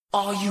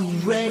Are you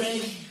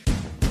ready?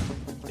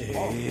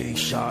 A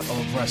Shot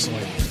of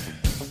Wrestling,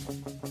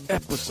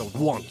 episode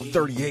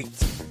 138,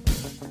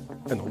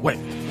 and away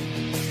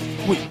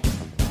we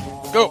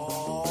go.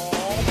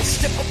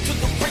 Step up to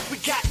the ring,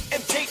 we got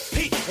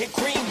MJP and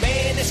Green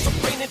Man. It's the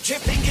reigning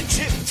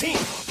championship team.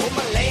 From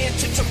Milan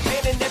to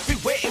Japan and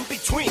everywhere in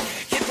between.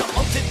 Get the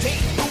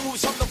up-to-date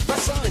news on the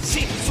wrestling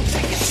scene. So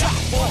take a shot,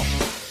 boy.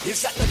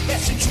 Is that the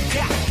message you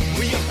got?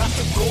 We about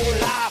to go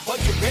live.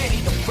 Are you ready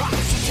to rock?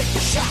 So take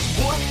a shot,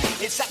 boy.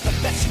 Is that the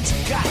message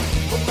you got?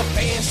 From the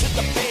fans to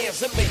the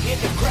fans, let me hear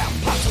the crowd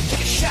pop. So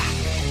take a shot.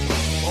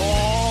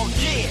 Oh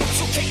yeah,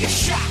 so take a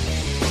shot.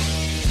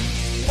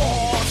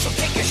 Oh, so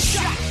take a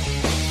shot.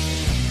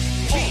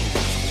 Yeah.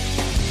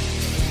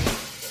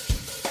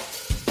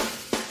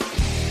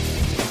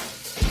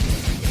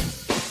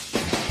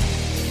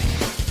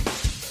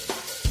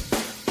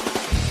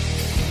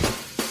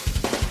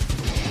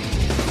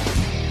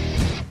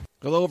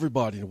 Hello,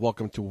 everybody, and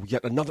welcome to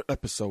yet another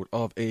episode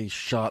of A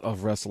Shot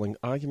of Wrestling.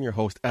 I am your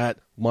host at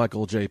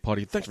Michael J.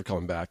 Putty. Thanks for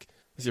coming back.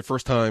 If it's your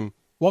first time,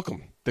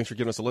 welcome. Thanks for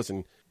giving us a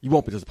listen. You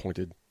won't be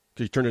disappointed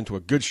because you turned into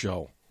a good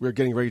show. We're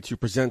getting ready to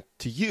present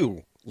to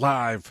you,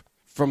 live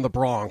from the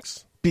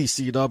Bronx,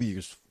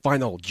 BCW's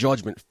Final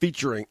Judgment,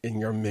 featuring in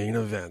your main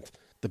event,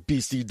 the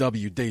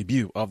BCW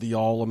debut of the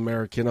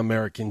All-American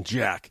American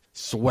Jack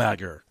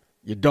Swagger.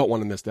 You don't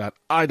want to miss that.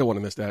 I don't want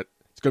to miss that.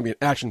 It's going to be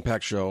an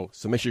action-packed show,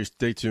 so make sure you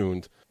stay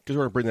tuned, because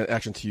we're going to bring that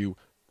action to you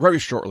very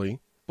shortly.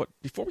 But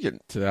before we get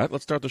into that,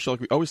 let's start the show like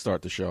we always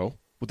start the show,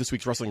 with this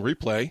week's wrestling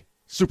replay.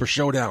 Super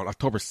Showdown,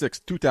 October 6,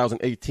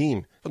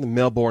 2018, from the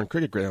Melbourne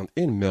Cricket Ground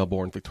in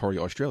Melbourne,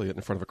 Victoria, Australia,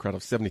 in front of a crowd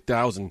of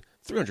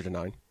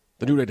 70,309.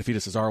 The New Day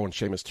defeated Cesaro and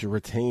Sheamus to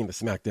retain the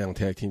SmackDown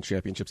Tag Team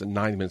Championships in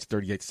 9 minutes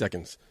 38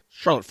 seconds.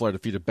 Charlotte Flair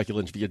defeated Becky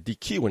Lynch via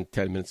DQ in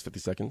 10 minutes 50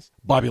 seconds.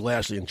 Bobby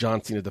Lashley and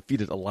John Cena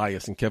defeated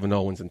Elias and Kevin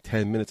Owens in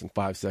 10 minutes and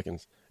 5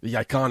 seconds. The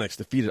Iconics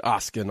defeated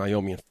Asuka and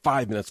Naomi in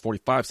 5 minutes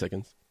 45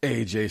 seconds.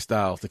 AJ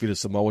Styles defeated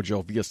Samoa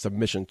Joe via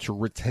submission to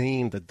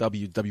retain the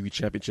WWE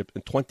Championship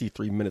in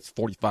 23 minutes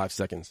 45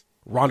 seconds.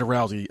 Ronda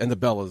Rousey and the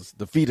Bellas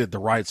defeated the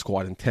Riot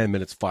Squad in 10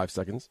 minutes 5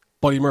 seconds.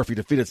 Buddy Murphy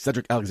defeated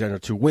Cedric Alexander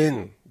to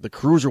win the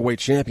Cruiserweight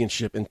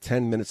Championship in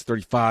 10 minutes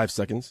 35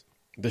 seconds.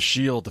 The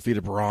Shield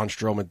defeated Braun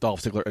Strowman,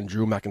 Dolph Ziggler, and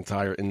Drew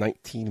McIntyre in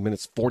 19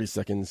 minutes 40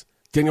 seconds.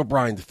 Daniel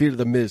Bryan defeated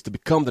The Miz to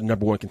become the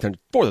number one contender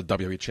for the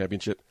WWE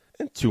Championship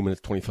in 2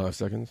 minutes 25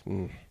 seconds.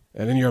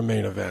 And in your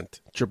main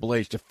event, Triple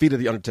H defeated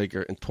The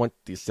Undertaker in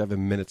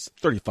 27 minutes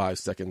 35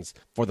 seconds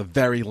for the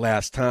very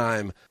last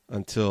time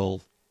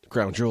until the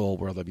Crown Jewel,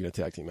 where there'll be a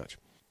tag team match.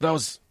 That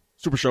was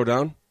Super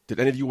Showdown. Did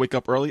any of you wake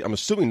up early? I'm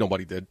assuming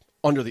nobody did,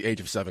 under the age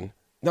of 7.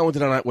 Not only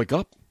did I not wake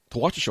up to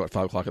watch the show at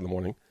 5 o'clock in the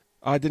morning,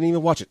 I didn't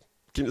even watch it.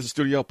 Came to the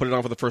studio, put it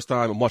on for the first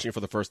time. I'm watching it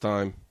for the first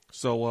time.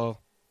 So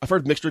I've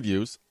heard mixed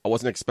reviews. I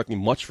wasn't expecting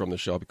much from the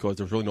show because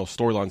there's really no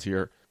storylines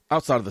here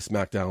outside of the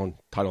SmackDown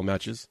title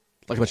matches.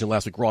 Like I mentioned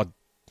last week, Raw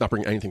not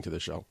bringing anything to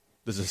this show.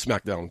 This is a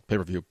SmackDown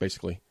pay-per-view,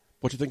 basically.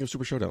 What do you think of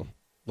Super Showdown?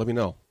 Let me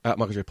know. At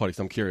Michael J. Putty,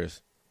 I'm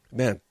curious.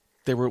 Man,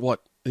 they were, in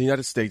the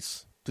United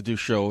States to do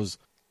shows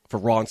for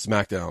Raw and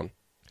SmackDown.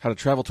 Had to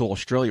travel to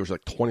Australia, which was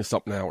like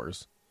 20-something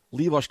hours.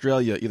 Leave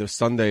Australia either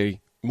Sunday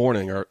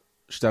morning or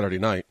Saturday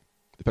night,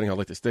 depending how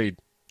late they stayed,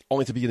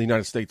 only to be in the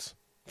United States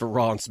for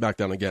Raw and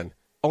SmackDown again.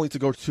 Only to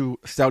go to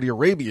Saudi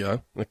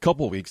Arabia in a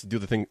couple of weeks to do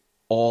the thing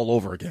all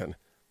over again.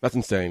 That's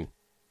insane.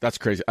 That's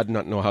crazy. I do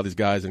not know how these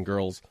guys and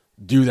girls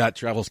do that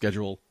travel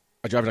schedule.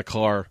 I drive in a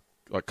car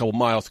a couple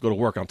miles to go to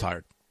work. I'm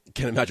tired.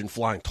 Can't imagine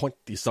flying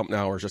 20-something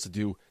hours just to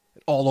do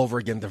it all over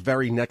again the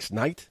very next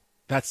night.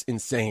 That's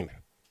insane.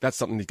 That's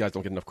something these guys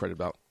don't get enough credit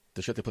about.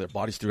 The shit they put their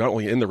bodies through, not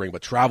only in the ring,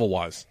 but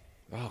travel-wise.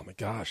 Oh, my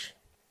gosh.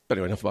 But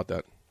anyway, enough about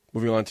that.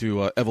 Moving on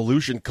to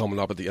Evolution coming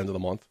up at the end of the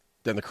month.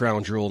 Then the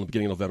Crown Jewel in the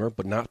beginning of November,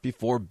 but not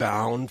before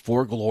Bound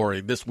for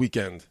Glory this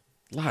weekend.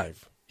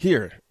 Live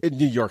here in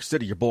New York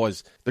City. Your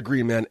boys, the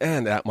Green Man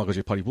and at Michael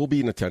J. Putty, will be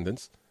in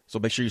attendance. So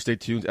make sure you stay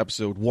tuned to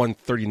episode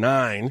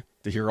 139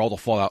 to hear all the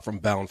fallout from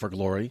Bound for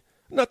Glory.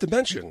 Not to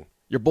mention,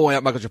 your boy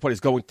at Michael J. Putty is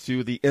going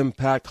to the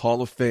Impact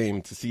Hall of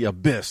Fame to see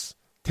Abyss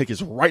take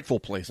his rightful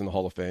place in the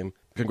Hall of Fame.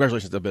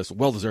 Congratulations to Abyss.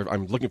 Well-deserved.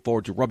 I'm looking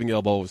forward to rubbing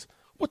elbows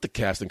with the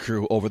cast and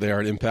crew over there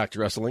at Impact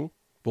Wrestling.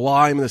 But while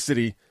I'm in the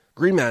city,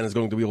 Green Man is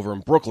going to be over in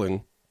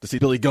Brooklyn to see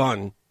Billy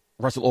Gunn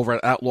wrestle over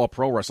at Outlaw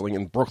Pro Wrestling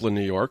in Brooklyn,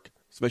 New York.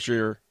 So make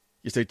sure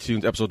you stay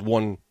tuned to episode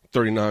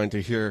 139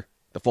 to hear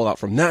the fallout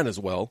from that as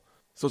well.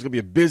 So it's going to be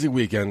a busy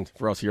weekend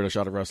for us here at A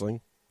Shot of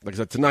Wrestling. Like I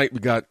said, tonight we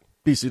got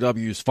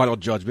BCW's Final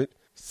Judgment.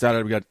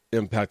 Saturday we got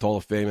Impact Hall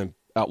of Fame and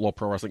Outlaw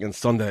Pro Wrestling. And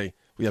Sunday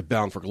we have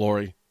Bound for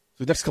Glory.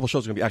 So the next couple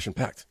shows are going to be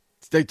action-packed.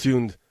 Stay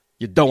tuned.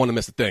 You don't want to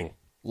miss a thing.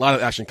 A lot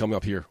of action coming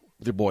up here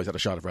with your boys at A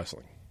Shot of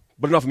Wrestling.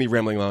 But enough of me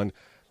rambling on.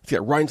 Let's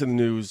get right into the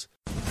news.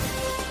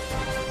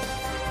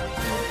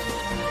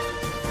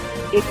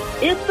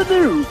 It's in the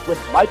news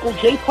with Michael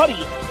J.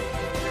 Putty.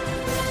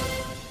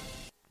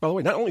 By the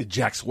way, not only is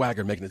Jack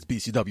Swagger making his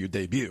BCW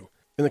debut,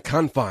 in the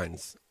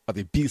confines of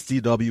the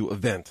BCW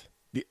event,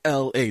 the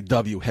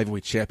LAW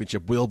Heavyweight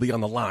Championship will be on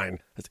the line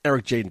as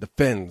Eric Jaden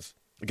defends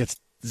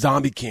against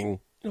Zombie King,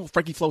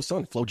 Frankie Flo's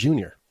son, Flo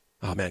Jr.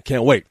 Oh man,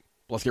 can't wait.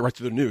 Let's get right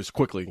to the news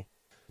quickly.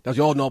 As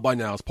you all know by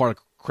now, as part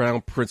of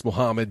Crown Prince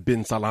Mohammed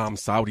bin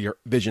Salam's Saudi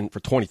Vision for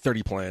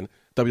 2030 plan,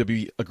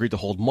 WWE agreed to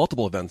hold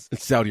multiple events in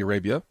Saudi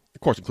Arabia,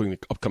 of course including the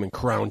upcoming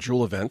Crown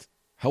Jewel event.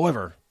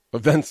 However,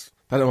 events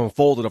that have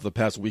unfolded over the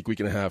past week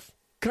and a half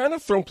kind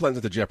of thrown plans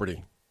into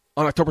jeopardy.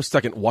 On October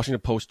 2nd,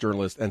 Washington Post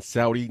journalist and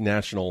Saudi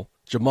national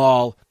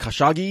Jamal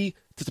Khashoggi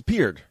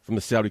disappeared from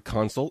the Saudi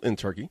consul in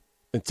Turkey.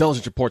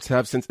 Intelligence reports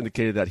have since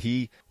indicated that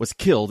he was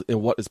killed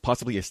in what is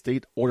possibly a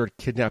state-ordered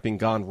kidnapping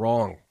gone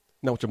wrong.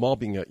 Now, with Jamal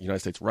being a United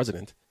States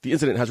resident, the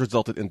incident has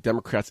resulted in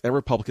Democrats and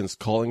Republicans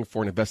calling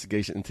for an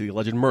investigation into the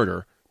alleged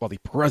murder, while the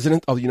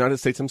President of the United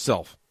States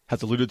himself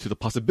has alluded to the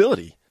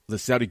possibility of the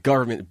Saudi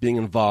government being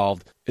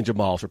involved in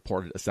Jamal's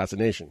reported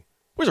assassination.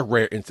 Which is a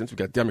rare instance. We've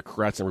got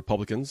Democrats and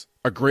Republicans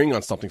agreeing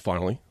on something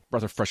finally.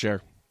 Breath of fresh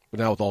air. But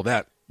now with all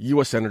that,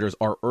 U.S. senators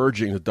are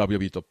urging the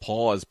WWE to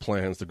pause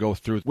plans to go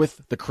through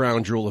with the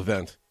Crown Jewel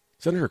event.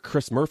 Senator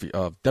Chris Murphy,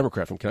 a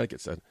Democrat from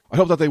Connecticut, said, I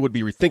hope that they would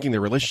be rethinking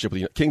their relationship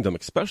with the kingdom,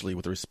 especially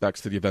with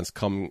respects to the events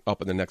coming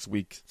up in the next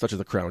week, such as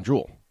the Crown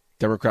Jewel.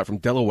 Democrat from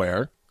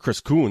Delaware, Chris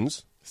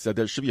Coons, said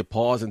there should be a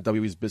pause in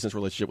WWE's business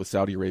relationship with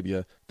Saudi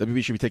Arabia.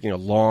 WWE should be taking a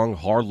long,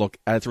 hard look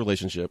at its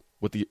relationship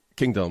with the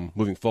kingdom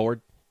moving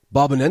forward.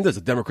 Bob Menendez,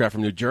 a Democrat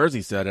from New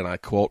Jersey, said, and I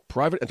quote,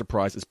 private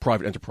enterprise is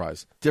private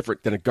enterprise,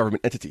 different than a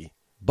government entity.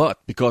 But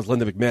because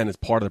Linda McMahon is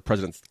part of the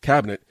president's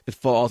cabinet, it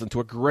falls into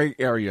a gray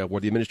area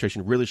where the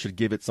administration really should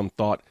give it some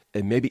thought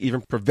and maybe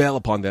even prevail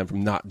upon them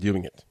from not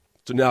doing it.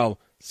 So now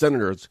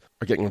senators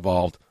are getting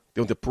involved.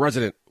 They want the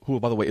president, who,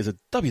 by the way, is a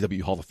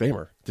WWE Hall of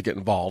Famer, to get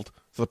involved.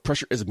 So the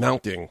pressure is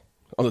mounting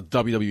on the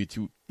WWE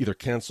to either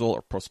cancel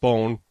or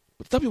postpone.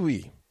 But the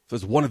WWE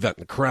says one event,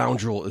 the Crown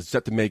Jewel, is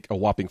set to make a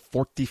whopping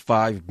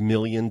 $45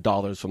 million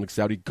from the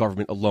Saudi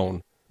government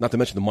alone, not to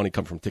mention the money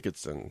coming from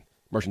tickets and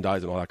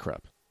merchandise and all that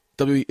crap.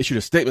 WWE issued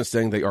a statement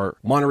saying they are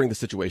monitoring the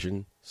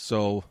situation.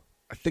 So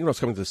I think when I was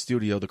coming to the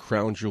studio, the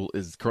Crown Jewel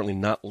is currently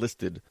not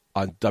listed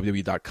on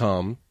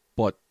WWE.com.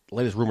 But the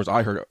latest rumors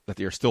I heard that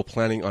they are still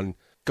planning on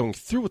going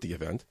through with the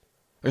event.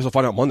 I guess we'll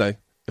find out Monday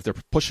if they're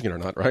pushing it or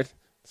not, right?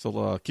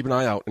 So keep an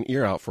eye out, an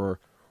ear out for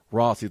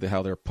Raw, see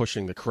how they're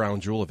pushing the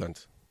Crown Jewel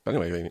event. But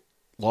anyway,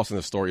 lost in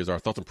this story is our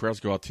thoughts and prayers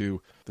go out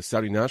to the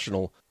Saudi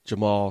national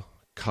Jamal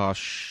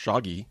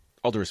Khashoggi.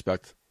 All due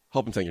respect,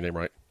 hope I'm saying your name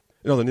right.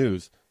 In other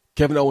news,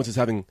 Kevin Owens is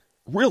having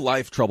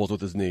real-life troubles with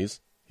his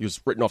knees. He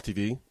was written off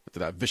TV after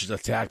that vicious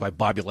attack by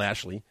Bobby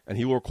Lashley, and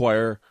he will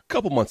require a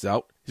couple months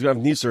out. He's going to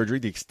have knee surgery.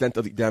 The extent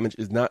of the damage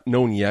is not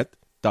known yet.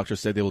 Doctors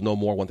say they will know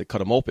more when they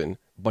cut him open,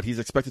 but he's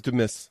expected to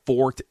miss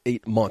 4 to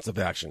 8 months of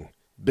action.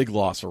 Big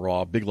loss for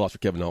Raw, big loss for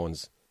Kevin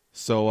Owens.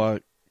 So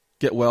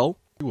get well.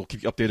 We'll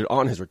keep you updated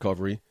on his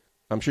recovery.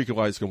 I'm sure you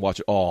guys can watch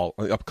it all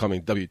on the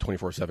upcoming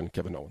W24/7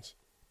 Kevin Owens.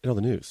 In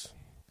other news,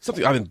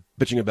 something I've been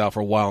bitching about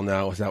for a while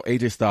now is how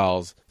AJ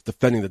Styles is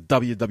defending the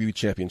WWE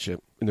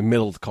Championship in the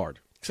middle of the card,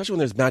 especially when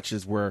there's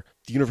matches where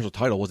the Universal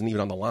title wasn't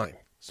even on the line.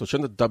 So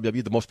shouldn't the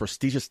WWE, the most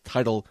prestigious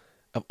title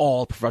of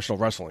all professional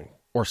wrestling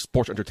or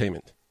sports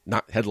entertainment,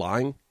 not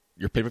headline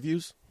your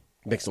pay-per-views?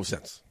 Makes no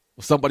sense.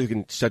 Well, somebody who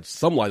can shed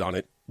some light on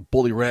it,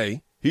 Bully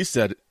Ray, he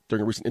said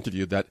during a recent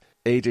interview that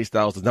AJ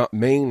Styles does not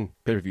main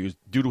pay-per-views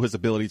due to his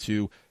ability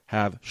to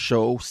have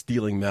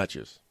show-stealing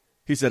matches.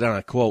 He said, and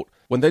I quote,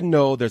 when they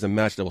know there's a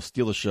match that will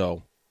steal the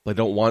show, they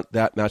don't want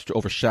that match to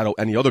overshadow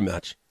any other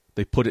match,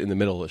 they put it in the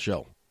middle of the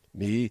show.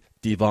 Me,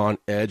 Devon,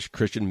 Edge,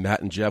 Christian,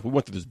 Matt, and Jeff, we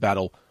went through this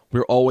battle.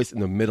 We're always in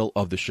the middle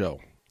of the show.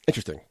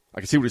 Interesting. I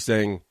can see what he's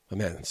saying. Oh,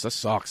 man, this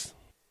sucks.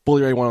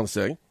 Bully Ray went on to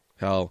say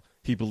how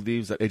he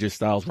believes that AJ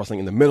Styles wrestling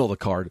in the middle of the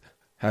card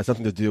has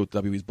something to do with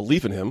WWE's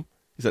belief in him.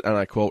 He said, and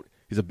I quote,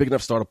 he's a big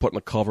enough star to put on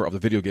the cover of the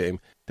video game.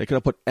 They could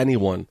have put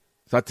anyone.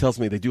 So that tells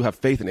me they do have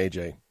faith in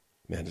AJ.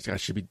 Man, this guy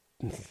should be...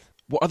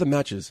 What other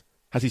matches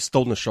has he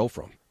stolen the show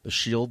from? The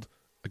Shield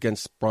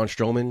against Braun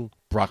Strowman,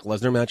 Brock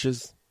Lesnar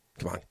matches?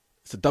 Come on.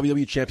 It's the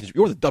WWE Championship.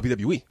 You're the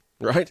WWE,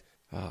 right?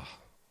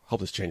 Hope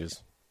this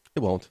changes. It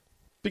won't.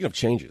 Speaking of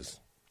changes,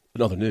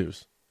 in other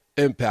news,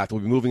 Impact will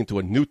be moving into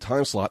a new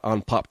time slot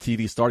on Pop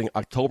TV starting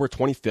October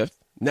 25th.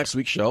 Next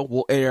week's show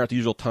will air at the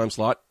usual time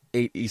slot,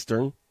 8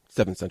 Eastern,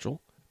 7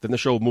 Central. Then the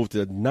show will move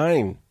to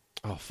 9.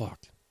 Oh, fuck.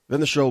 Then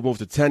the show will move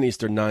to 10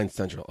 Eastern, 9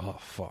 Central. Oh,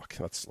 fuck.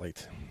 That's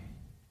late.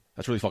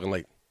 That's really fucking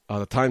late.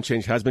 The time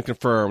change has been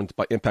confirmed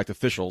by Impact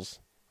officials.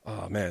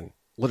 Oh, man.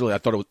 Literally, I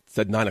thought it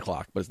said 9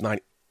 o'clock, but it's 9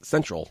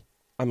 Central.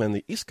 I'm in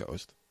the East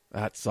Coast.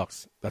 That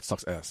sucks. That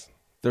sucks ass.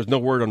 There's no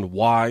word on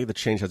why the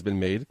change has been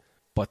made,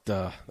 but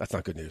that's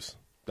not good news.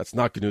 That's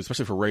not good news,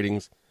 especially for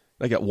ratings.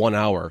 They get 1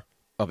 hour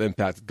of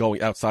Impact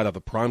going outside of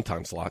the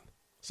primetime slot.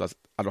 So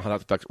I don't know how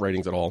that affects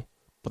ratings at all.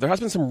 But there has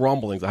been some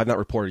rumblings I have not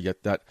reported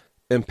yet that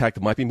Impact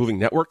might be moving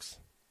networks,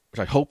 which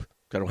I hope,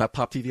 because I don't have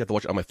Pop TV. I have to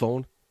watch it on my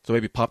phone. So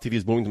maybe Pop TV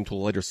is moving them to a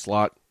later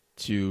slot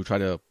to try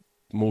to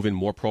move in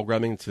more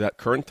programming to that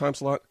current time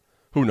slot.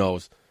 Who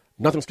knows?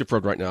 Nothing's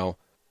confirmed right now.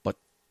 But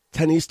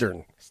 10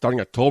 Eastern,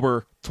 starting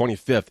October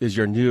 25th, is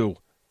your new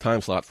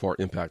time slot for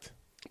Impact.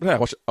 But yeah, I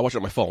watch it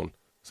on my phone.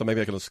 So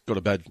maybe I can just go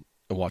to bed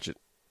and watch it.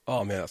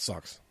 Oh, man, that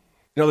sucks.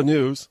 In other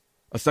news,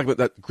 a segment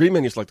that Green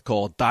Man used to like to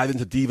call Dive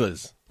Into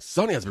Divas.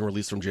 Sunny has been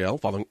released from jail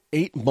following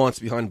 8 months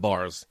behind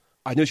bars.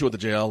 I knew she went to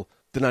jail.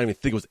 Did not even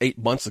think it was 8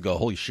 months ago.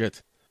 Holy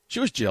shit. She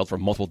was jailed for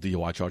multiple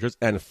DUI charges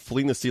and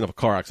fleeing the scene of a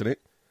car accident.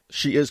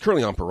 She is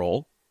currently on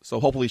parole, so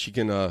hopefully she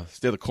can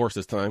stay the course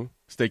this time,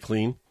 stay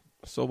clean.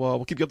 So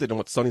we'll keep you updated on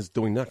what Sunny's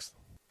doing next.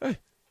 Hey,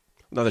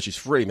 now that she's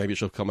free, maybe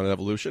she'll come on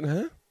Evolution,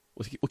 huh?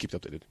 We'll keep you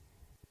updated.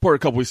 Reported a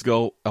couple weeks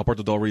ago,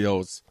 Alberto Del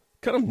Rio's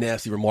kind of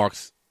nasty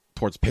remarks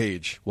towards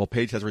Paige. Well,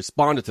 Paige has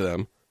responded to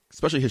them,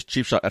 especially his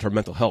cheap shot at her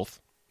mental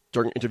health.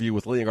 During an interview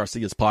with Lillian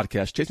Garcia's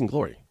podcast, Chasing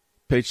Glory,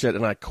 Paige said,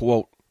 and I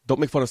quote, "Don't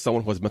make fun of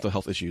someone who has mental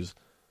health issues,"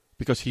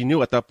 because he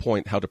knew at that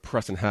point how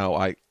depressed and how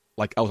I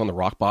was on the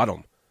rock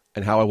bottom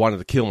and how I wanted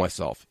to kill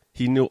myself.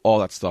 He knew all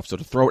that stuff. So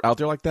to throw it out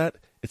there like that,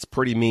 it's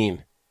pretty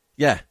mean.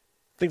 Yeah.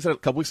 Things said a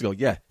couple weeks ago.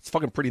 Yeah, it's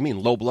fucking pretty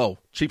mean. Low blow.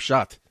 Cheap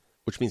shot.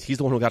 Which means he's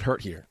the one who got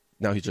hurt here.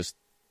 Now he's just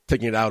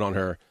taking it out on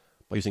her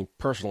by using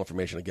personal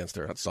information against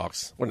her. That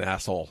sucks. What an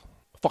asshole.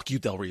 Fuck you,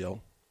 Del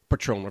Rio.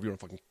 Patron, whatever you want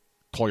to fucking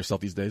call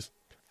yourself these days.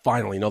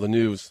 Finally, the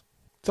news.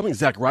 Something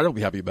Zack Ryder will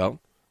be happy about.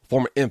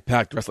 Former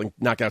Impact Wrestling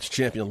Knockouts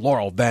champion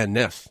Laurel Van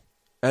Ness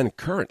and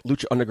current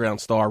Lucha Underground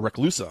star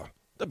Reclusa,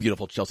 the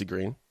beautiful Chelsea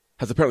Green,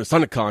 has apparently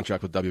signed a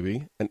contract with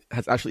WWE and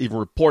has actually even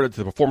reported to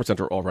the Performance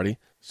Center already.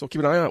 So keep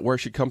an eye out where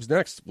she comes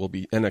next. Will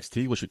be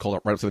NXT, which she call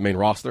up right up to the main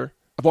roster.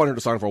 I've wanted her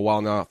to sign for a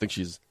while now. I think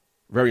she's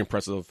very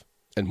impressive.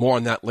 And more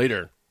on that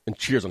later in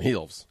Cheers on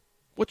Heels,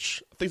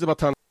 which I think is about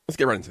time. Let's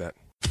get right into that.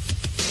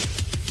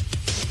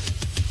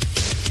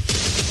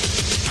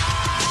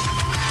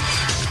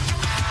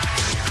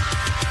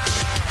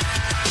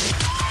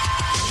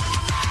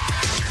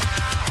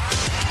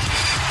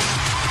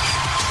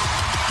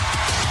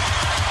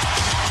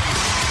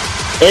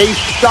 A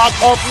Shot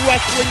of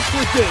Wrestling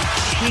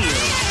presents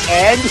Cheers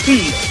and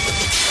Heels.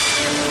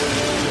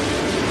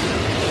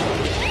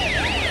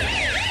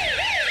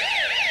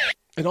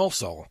 And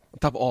also, on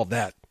top of all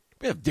that,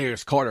 we have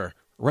Darius Carter,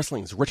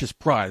 wrestling's richest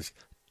prize,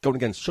 going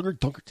against Sugar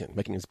Dunkerton,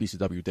 making his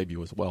BCW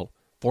debut as well,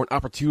 for an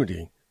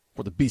opportunity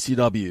for the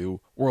BCW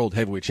World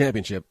Heavyweight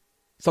Championship,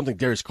 something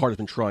Darius Carter has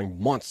been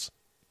trying months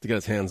to get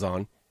his hands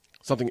on,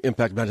 something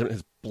Impact Management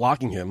is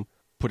blocking him,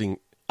 putting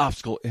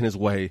obstacle in his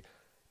way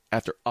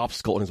after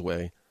obstacle in his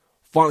way.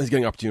 Finally, he's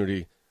getting an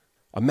opportunity,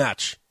 a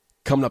match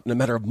coming up in a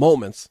matter of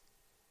moments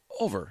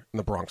over in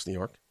the Bronx, New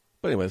York.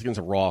 But anyway, let's get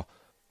into Raw. I'm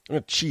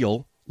going to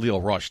Cheel Leo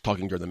Rush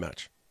talking during the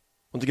match.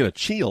 Once again, a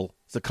Cheel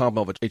is a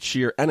combo of a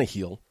cheer and a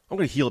heel. I'm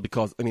going to heel it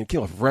because, it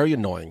came off very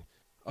annoying.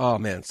 Oh,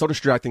 man, so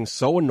distracting,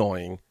 so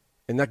annoying.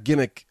 And that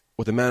gimmick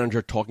with the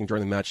manager talking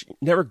during the match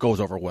never goes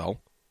over well,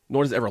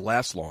 nor does it ever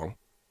last long.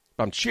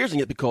 But I'm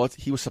cheersing it because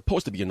he was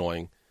supposed to be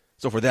annoying.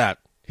 So for that,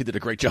 he did a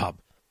great job.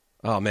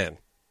 Oh, man.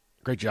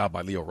 Great job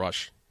by Leo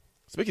Rush.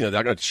 Speaking of that,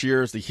 I'm going to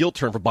cheers the heel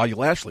turn for Bobby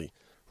Lashley.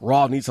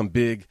 Raw needs some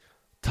big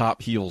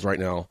top heels right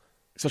now,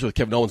 especially with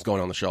Kevin Owens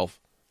going on the shelf.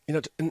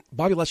 And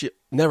Bobby Lashley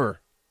never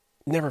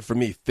for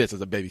me fits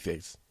as a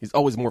babyface. He's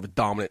always more of a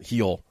dominant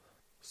heel.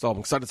 So I'm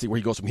excited to see where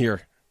he goes from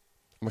here.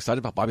 I'm excited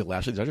about Bobby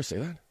Lashley. Did I just say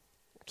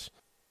that?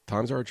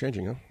 Times are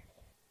changing, huh?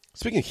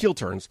 Speaking of heel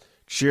turns,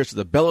 cheers to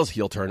the Bellas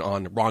heel turn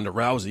on Ronda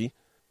Rousey.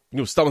 You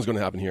knew something was going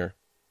to happen here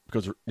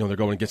because they're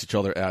going against each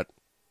other at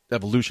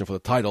Evolution for the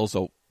title.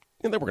 So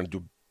then we're going to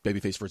do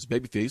babyface versus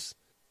babyface.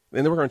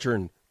 And then we're going to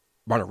turn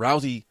Ronda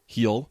Rousey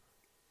heel.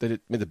 They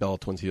made the Bella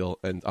Twins heel,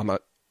 and I'm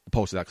not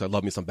opposed to that because I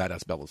love me some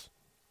badass Bellas.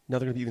 Now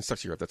they're going to be even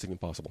sexier if that's even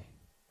possible.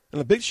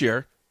 And the big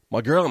share,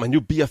 my girl and my new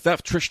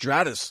BFF, Trish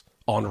Stratus,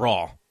 on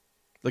Raw.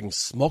 Looking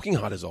smoking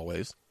hot as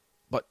always.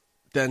 But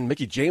then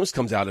Mickie James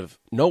comes out of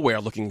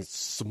nowhere looking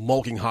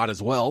smoking hot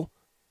as well.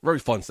 Very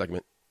fun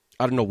segment.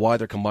 I don't know why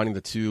they're combining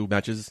the two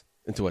matches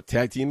into a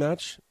tag team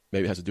match.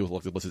 Maybe it has to do with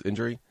Alexa Bliss's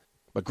injury.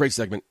 But great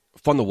segment.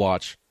 Fun to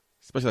watch.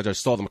 Especially I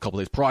just saw them a couple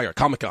days prior at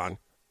Comic-Con.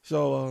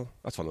 So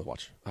that's fun to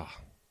watch.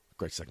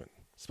 Great segment.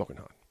 Smoking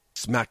hot.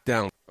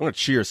 SmackDown. I'm going to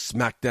cheer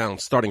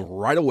SmackDown starting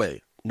right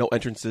away. No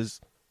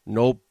entrances.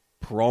 No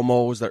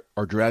promos that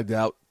are dragged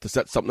out to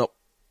set something up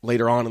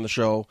later on in the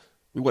show.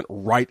 We went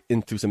right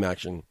into some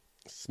action.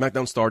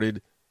 SmackDown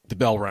started. The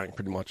bell rang,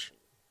 pretty much.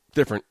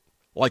 Different.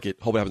 Like it.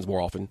 Hope it happens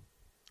more often.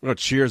 I'm going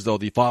to cheers, though,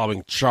 the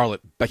following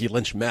Charlotte-Becky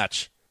Lynch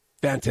match.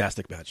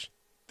 Fantastic match.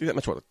 I think that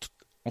match,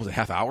 almost a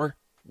half hour?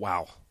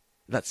 Wow.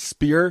 That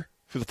spear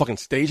through the fucking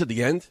stage at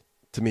the end,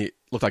 to me, it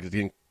looked like it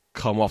didn't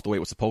come off the way it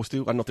was supposed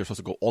to. I don't know if they're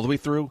supposed to go all the way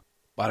through,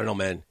 but I don't know,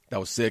 man. That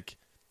was sick.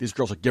 These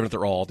girls are giving it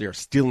their all. They are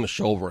stealing the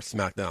show over at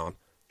SmackDown.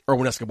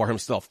 Erwin Escobar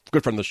himself,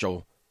 good friend of the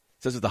show,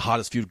 says it's the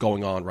hottest feud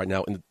going on right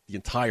now in the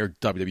entire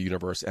WWE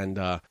universe, and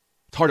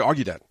it's hard to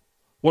argue that.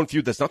 One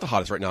feud that's not the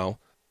hottest right now,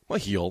 my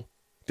heel,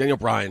 Daniel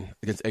Bryan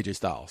against AJ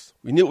Styles.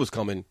 We knew it was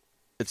coming.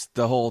 It's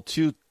the whole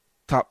two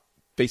top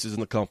faces in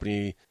the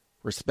company,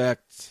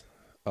 respect.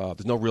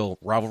 There's no real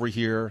rivalry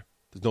here.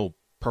 There's no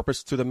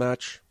purpose to the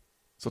match.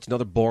 So it's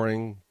another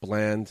boring,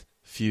 bland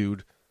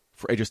feud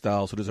for AJ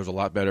Styles, who deserves a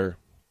lot better,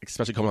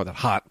 especially coming out of that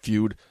hot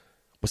feud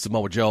with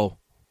Samoa Joe.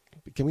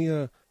 Can we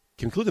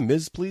include The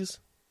Miz, please?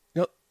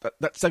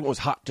 That segment was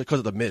hot just because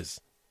of The Miz.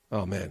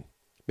 Oh, man.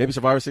 Maybe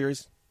Survivor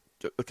Series?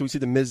 Can we see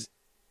The Miz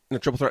in a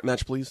triple threat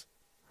match, please?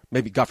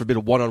 Maybe, God forbid,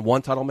 a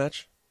one-on-one title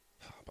match?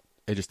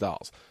 AJ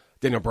Styles,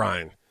 Daniel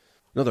Bryan,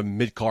 another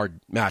mid-card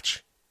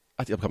match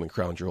at the upcoming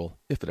Crown Jewel,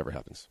 if it ever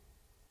happens.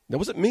 Now,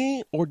 was it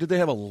me, or did they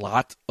have a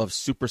lot of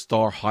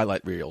superstar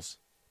highlight reels?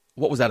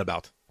 What was that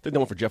about? I think they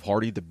went for Jeff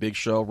Hardy, The Big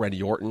Show,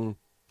 Randy Orton,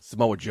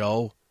 Samoa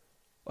Joe.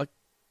 Like,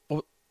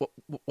 what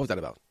was that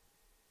about?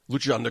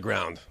 Lucha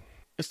Underground.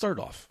 It started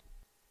off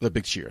with a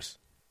big cheers.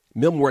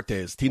 Mil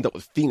Muertes teamed up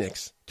with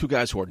Phoenix, two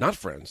guys who are not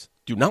friends,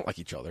 do not like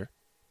each other.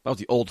 That was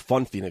the old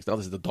fun Phoenix. Now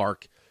this is the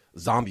dark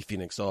zombie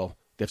Phoenix, so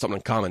they have something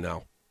in common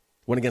now.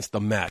 Went against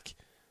the Mac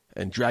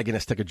and Dragon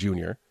Azteca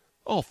Jr.,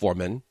 all four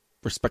men,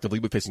 respectively,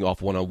 be facing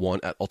off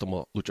one-on-one at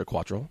Ultima Lucha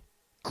Cuatro.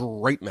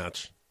 Great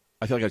match.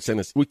 I feel like I'd say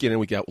this week in and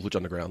week out with Lucha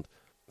Underground.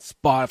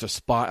 Spot after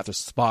spot after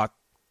spot.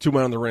 Two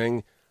men on the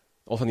ring.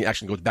 All of a sudden the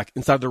action goes back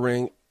inside the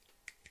ring.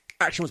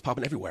 Action was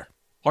popping everywhere.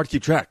 Hard to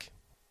keep track.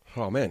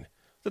 Oh, man.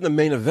 Then the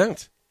main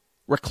event.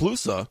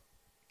 Reclusa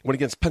went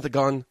against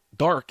Pentagon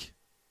Dark.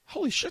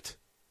 Holy shit.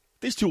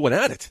 These two went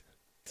at it.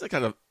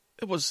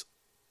 It was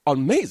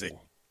amazing.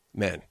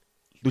 Man,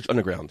 Lucha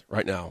Underground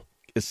right now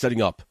is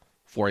setting up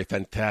for a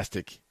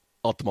fantastic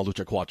Ultima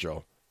Lucha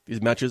Cuatro.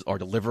 These matches are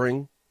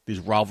delivering. These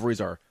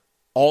rivalries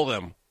all of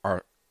them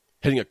are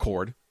hitting a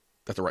chord.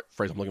 That's the right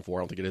phrase I'm looking for.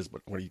 I don't think it is,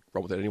 but I'm going to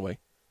roll with it anyway.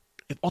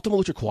 If Ultima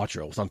Lucha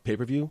Cuatro was on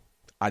pay-per-view,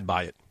 I'd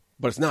buy it.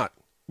 But it's not.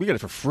 We get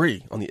it for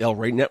free on the El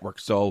Rey Network.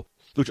 So,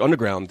 Lucha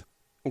Underground,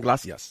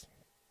 gracias.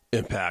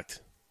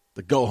 Impact,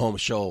 the go-home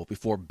show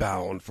before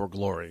Bound for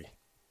Glory.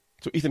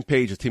 So Ethan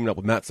Page is teaming up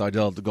with Matt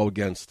Sydal to go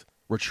against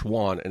Rich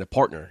Swann and a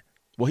partner.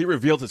 Well, he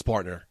revealed his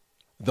partner,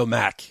 The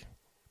Mac.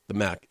 The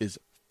Mac is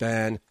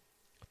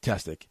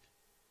fantastic.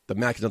 The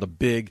Mac is another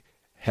big,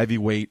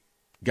 heavyweight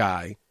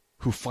guy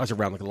who flies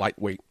around like a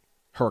lightweight.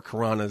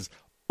 Hurricanranas,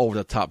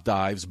 over-the-top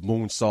dives,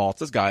 moonsaults.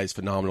 This guy is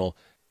phenomenal.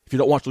 If you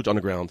don't watch Lucha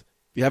Underground,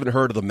 if you haven't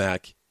heard of The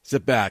Mac,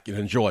 sit back and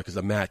enjoy because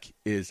The Mac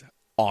is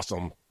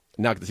awesome.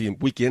 Now I get to see him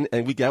week in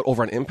and week out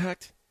over on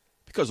Impact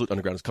because Lucha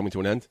Underground is coming to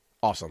an end.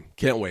 Awesome.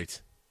 Can't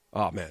wait.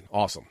 Oh, man.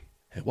 Awesome.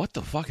 And what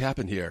the fuck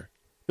happened here?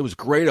 It was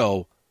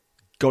Grado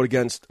going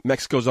against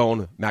Mexico's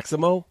own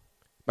Maximo.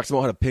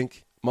 Maximo had a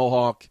pink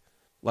mohawk,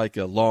 like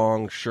a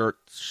long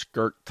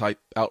skirt type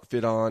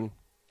outfit on.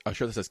 A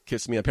shirt that says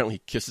kiss me. Apparently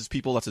he kisses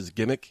people. That's his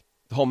gimmick.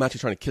 The whole match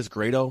he's trying to kiss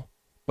Grado.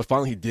 But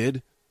finally he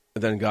did.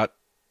 And then got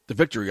the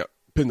victory. Got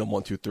pinned them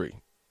 1, 2, 3.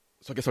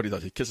 So I guess what he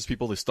does, he kisses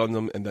people, they stun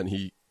them, and then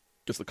he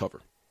gets the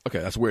cover. Okay,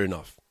 that's weird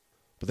enough.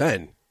 But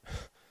then,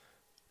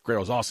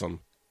 Grado's awesome.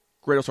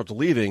 Grado starts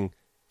leaving,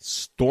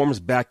 storms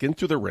back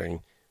into the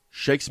ring,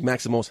 shakes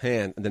Maximo's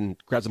hand, and then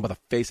grabs him by the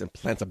face and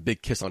plants a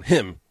big kiss on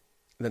him,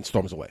 and then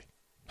storms away.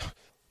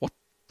 What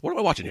am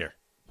I watching here?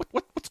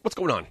 What's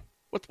going on?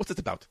 What's this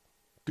about?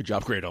 Good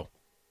job, Grado.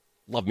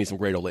 Love me some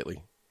Grado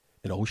lately.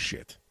 And oh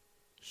shit.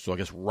 So I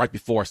guess right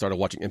before I started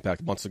watching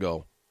Impact months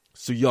ago,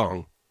 Su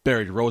Yung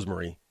buried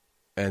Rosemary,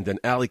 and then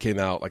Allie came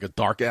out like a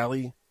dark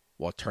Allie.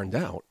 Well, it turned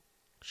out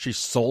she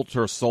sold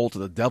her soul to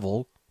the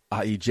devil,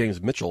 i.e.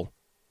 James Mitchell,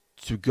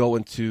 to go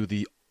into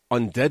the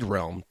undead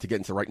realm to get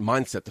into the right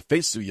mindset to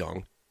face Su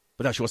Yung.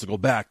 But now she wants to go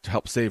back to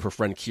help save her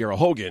friend Kiera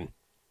Hogan.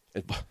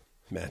 And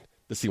man,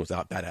 this scene was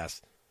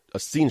badass. A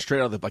scene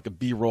straight out of like a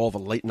B-roll of a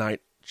late-night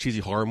cheesy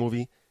horror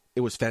movie.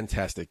 It was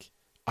fantastic.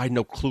 I had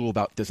no clue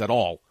about this at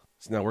all.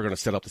 So now we're going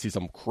to set up to see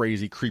some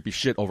crazy, creepy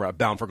shit over at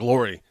Bound for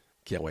Glory.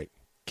 Can't wait.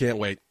 Can't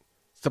wait.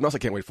 Something else I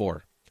can't wait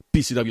for.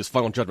 BCW's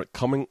Final Judgment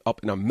coming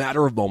up in a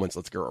matter of moments.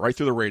 Let's go right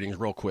through the ratings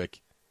real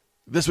quick.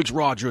 This week's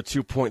Raw drew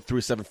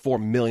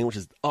 2.374 million, which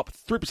is up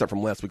 3%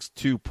 from last week's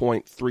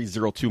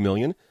 2.302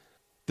 million.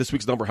 This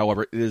week's number,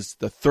 however, is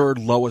the third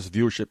lowest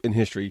viewership in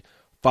history,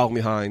 following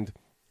behind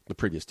the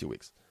previous 2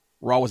 weeks.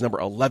 Raw was number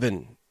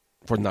 11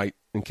 for night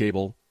in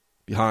cable,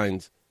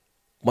 behind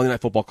Monday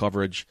Night Football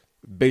coverage,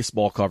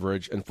 baseball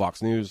coverage, and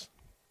Fox News.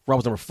 Raw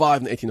was number 5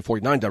 in the 18 to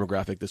 49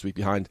 demographic this week,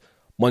 behind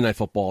Monday Night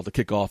Football, the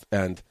kickoff,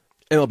 and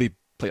MLB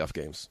playoff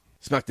games.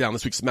 SmackDown,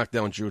 this week's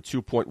SmackDown drew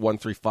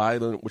 2.135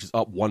 million, which is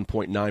up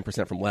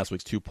 1.9% from last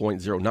week's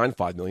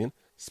 2.095 million.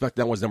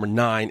 SmackDown was number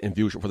 9 in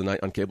viewership for the night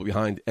on cable,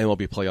 behind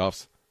MLB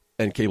playoffs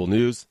and cable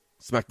news.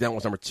 SmackDown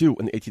was number 2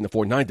 in the 18 to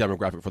 49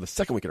 demographic for the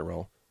second week in a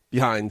row,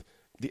 behind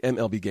the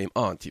MLB game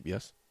on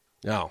TBS.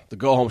 Now, the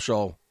go-home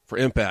show for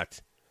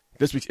Impact.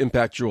 This week's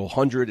Impact drew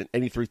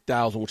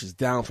 183,000, which is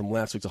down from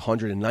last week's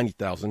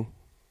 190,000.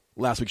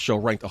 Last week's show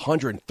ranked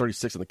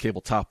 136 in the cable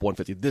top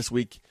 150. This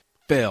week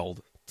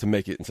failed to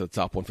make it into the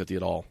top 150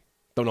 at all.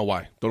 Don't know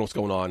why. Don't know what's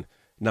going on.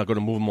 Now going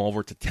to move them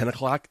over to 10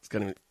 o'clock. It's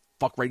going to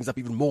fuck ratings up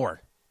even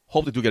more.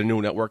 Hope they do get a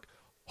new network.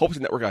 Hope it's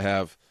the network I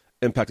have.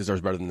 Impact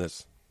deserves better than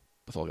this.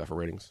 That's all I got for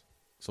ratings.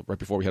 So right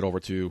before we head over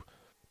to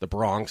the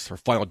Bronx, her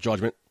Final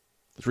Judgment,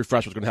 this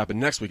refresh was going to happen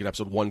next week in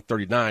episode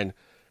 139.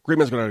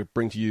 Greenman's going to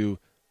bring to you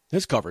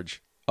his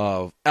coverage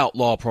of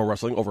Outlaw Pro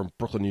Wrestling over in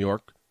Brooklyn, New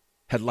York,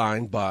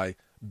 headlined by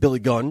Billy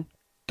Gunn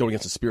going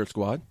against the Spirit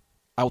Squad.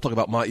 I will talk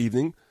about my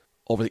evening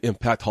over the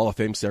Impact Hall of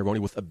Fame ceremony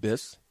with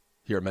Abyss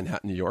here in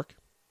Manhattan, New York.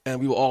 And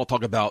we will all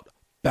talk about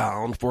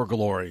Bound for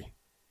Glory.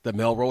 the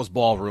Melrose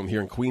Ballroom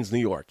here in Queens, New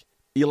York.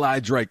 Eli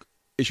Drake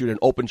issued an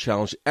open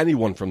challenge to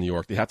anyone from New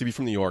York. They have to be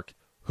from New York.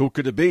 Who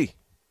could it be?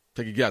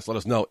 Take a guess. Let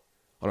us know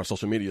on our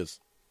social medias.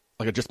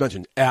 Like I just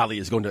mentioned, Allie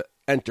is going to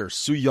enter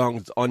Su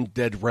Young's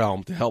undead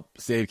realm to help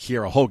save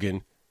Kiera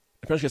Hogan.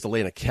 Apparently she has to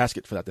lay in a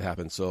casket for that to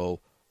happen.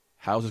 So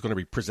how is this going to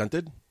be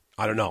presented?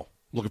 I don't know.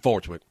 Looking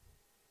forward to it.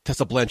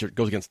 Tessa Blanchard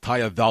goes against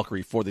Taya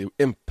Valkyrie for the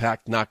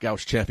Impact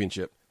Knockouts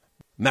Championship.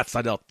 Matt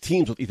Sydal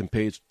teams with Ethan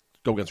Page to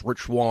go against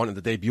Rich Swann and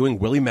the debuting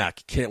Willie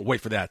Mack. Can't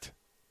wait for that.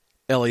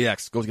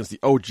 LAX goes against the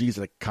OGs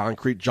in a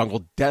Concrete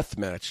Jungle death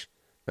match.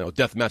 You know,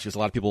 death match gets a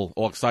lot of people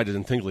all excited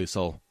and tingly,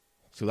 so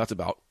see what that's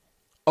about.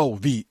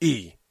 OVE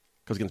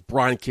goes against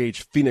Brian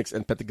Cage, Phoenix,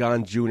 and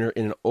Pentagon Jr.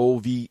 in an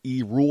OVE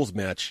rules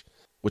match,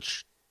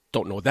 which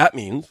don't know what that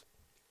means.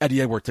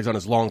 Eddie Edwards takes on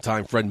his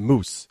longtime friend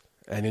Moose.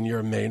 And in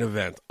your main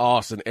event,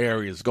 Austin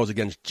Aries goes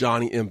against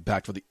Johnny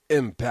Impact for the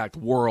Impact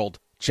World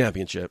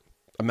Championship,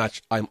 a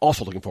match I'm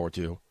also looking forward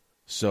to.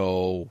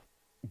 So,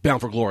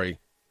 Bound for Glory,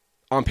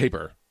 on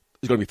paper,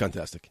 is going to be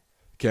fantastic.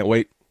 Can't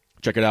wait.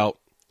 Check it out.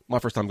 My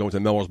first time going to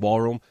the Melrose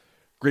Ballroom.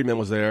 Green Man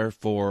was there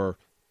for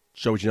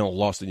Joey Janela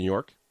Lost in New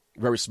York.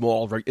 Very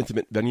small, very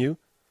intimate venue.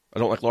 I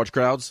don't like large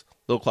crowds.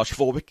 A little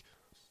claustrophobic.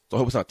 So I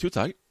hope it's not too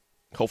tight.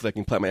 Hopefully I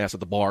can plant my ass at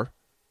the bar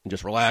and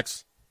just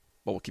relax.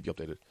 But we'll keep you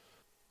updated.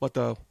 But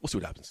we'll see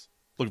what happens.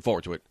 Looking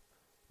forward to it.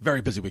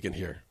 Very busy weekend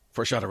here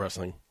for A Shot of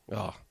Wrestling.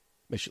 Like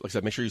I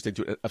said, make sure you stay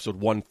tuned to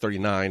episode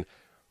 139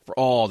 for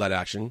all that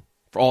action,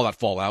 for all that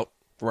fallout,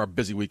 for our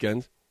busy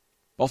weekend.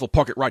 Also,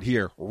 park it right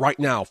here, right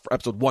now, for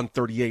episode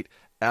 138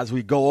 as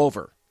we go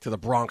over to the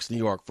Bronx, New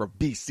York for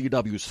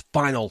BCW's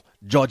Final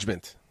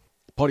Judgment.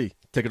 Putty,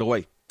 take it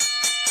away.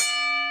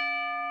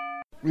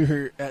 We're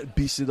here at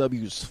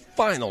BCW's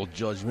Final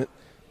Judgment.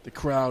 The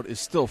crowd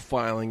is still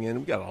filing in.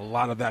 We got a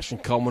lot of action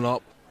coming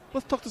up.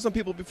 Let's talk to some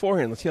people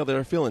beforehand. Let's see how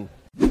they're feeling.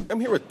 I'm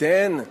here with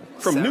Dan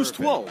from Seraphin. News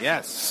 12.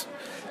 Yes.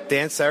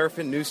 Dan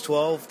Seraphin, News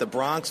 12, the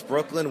Bronx,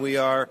 Brooklyn. We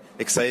are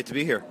excited to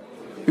be here.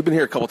 We've been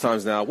here a couple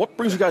times now. What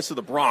brings you guys to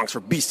the Bronx for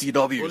BCW's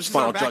Well, this is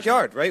Final our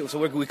backyard, right? So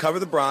we cover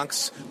the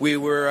Bronx. We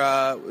were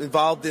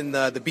involved in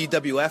the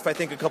BWF, I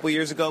think, a couple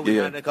years ago. We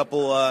had a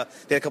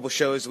couple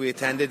shows we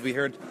attended. We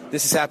heard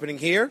this is happening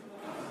here.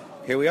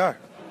 Here we are.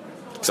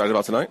 Excited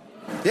about tonight?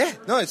 Yeah,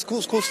 no, it's cool.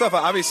 It's cool stuff.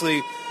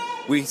 Obviously,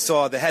 we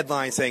saw the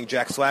headline saying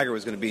Jack Swagger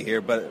was going to be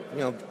here,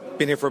 but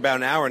been here for about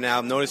an hour now.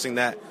 I'm noticing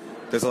that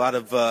there's a lot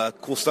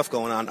of cool stuff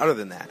going on. Other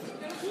than that,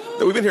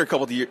 We've been here a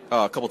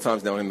couple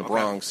times now in the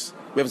Bronx.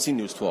 We haven't seen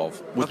News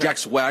 12. Was Jack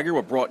Swagger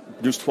what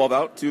brought News 12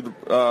 out to the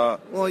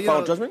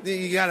Final Judgment?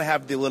 You got to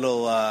have the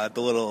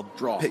little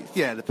draw.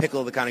 The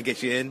pickle to kind of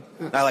get you in.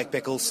 I like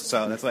pickles,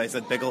 so that's why I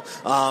said pickle.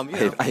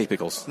 I hate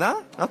pickles.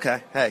 No?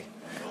 Okay. Hey,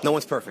 no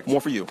one's perfect.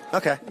 More for you.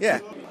 Okay. Yeah.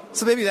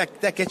 So maybe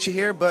that gets you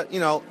here, but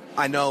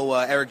I know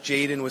Eric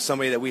Jaden was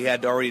somebody that we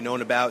had already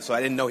known about, so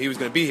I didn't know he was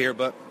going to be here,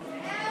 but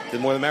the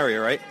more the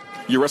merrier, right?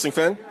 You a wrestling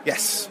fan?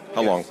 Yes.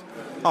 How long?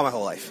 Oh, my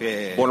whole life.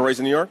 Yeah. Born and raised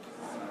in New York?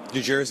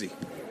 New Jersey.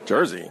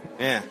 Jersey?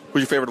 Yeah.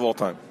 Who's your favorite of all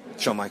time?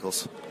 Shawn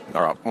Michaels.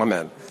 All right, my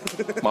man.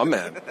 My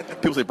man.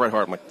 People say Bret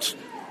Hart. I'm like,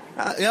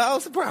 I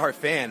was a Bret Hart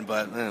fan,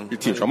 but... your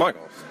team Shawn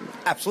Michaels.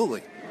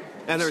 Absolutely.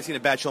 I've never seen a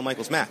bad Shawn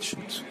Michaels match.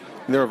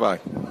 Never have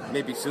I.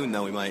 Maybe soon,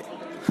 though, we might.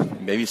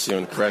 Maybe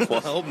soon, correct? Well,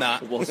 I hope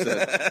not. Well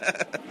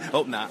said.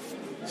 Hope not.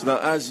 So now,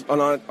 as on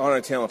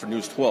a talent for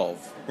News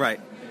 12, Right.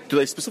 do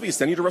they specifically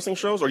send you to wrestling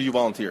shows, or do you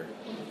volunteer?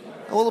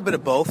 A little bit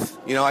of both.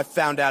 I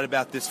found out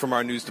about this from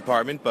our news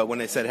department, but when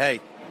they said,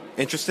 hey,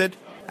 interested?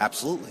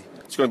 Absolutely.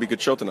 It's going to be a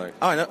good show tonight.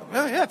 Oh, I know.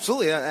 Yeah,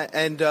 absolutely.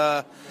 And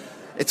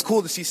it's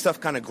cool to see stuff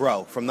kind of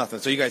grow from nothing.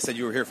 So you guys said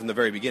you were here from the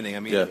very beginning. I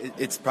mean,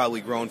 it's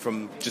probably grown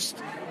from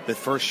just the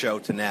first show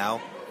to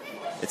now.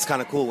 It's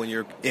kind of cool when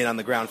you're in on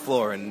the ground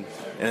floor and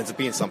it ends up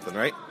being something,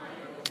 right?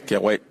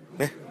 Can't wait.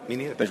 Yeah, me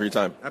neither. Thanks for your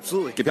time.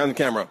 Absolutely. Get behind the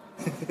camera.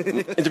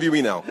 Interview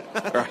me now.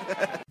 All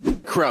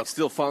right. Crowd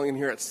still filing in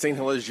here at St.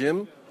 Heliers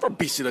Gym for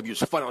BCW's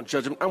Final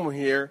Judgment. I'm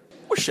here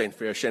with Shane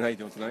Fair. Shane, how you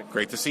doing tonight?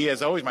 Great to see you,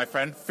 as always, my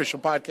friend. Official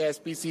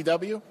podcast,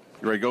 BCW. You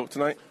ready to go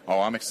tonight?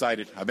 Oh, I'm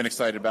excited. I've been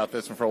excited about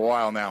this one for a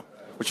while now.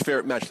 What's your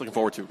favorite match you're looking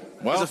forward to?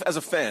 Well, as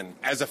a fan.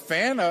 As a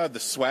fan, the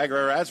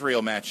Swagger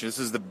Azrael match. This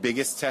is the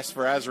biggest test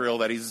for Azrael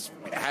that he's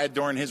had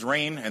during his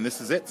reign, and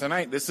this is it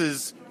tonight. This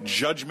is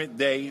Judgment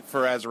Day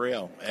for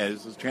Azrael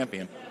as his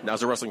champion. Now,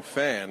 as a wrestling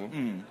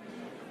fan,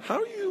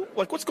 how do you,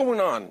 what's going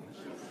on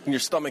in your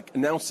stomach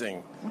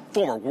announcing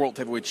former World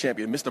Heavyweight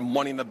Champion, Mr.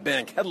 Money in the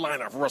Bank,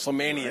 headliner of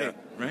WrestleMania?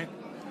 Right.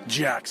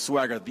 Jack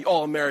Swagger, the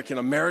All-American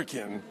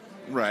American.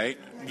 Right.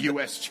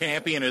 U.S.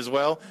 champion as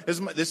well.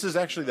 This is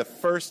actually the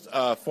first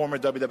former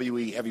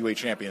WWE heavyweight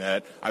champion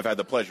that I've had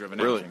the pleasure of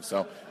announcing. Really?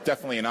 So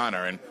definitely an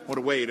honor, and what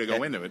a way to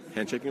go into it.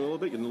 Handshaking a little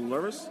bit? Getting a little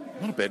nervous? A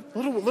little bit.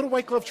 Little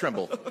white glove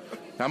tremble.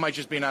 That might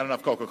just be not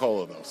enough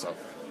Coca-Cola, though. So,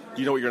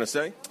 You know what you're going to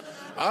say?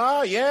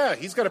 Yeah.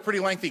 He's got a pretty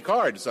lengthy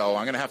card, so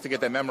I'm going to have to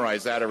get that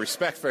memorized out of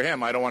respect for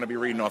him. I don't want to be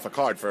reading off a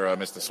card for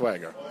Mr.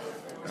 Swagger.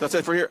 So that's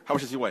it for here. How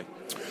much does he weigh?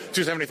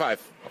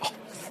 275.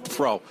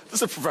 Pro. This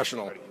is a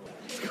professional.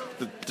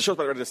 The show's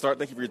about ready to start.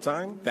 Thank you for your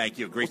time. Thank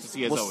you. Great to see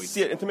you as We'll always.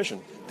 see you at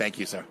intermission. Thank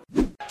you, sir.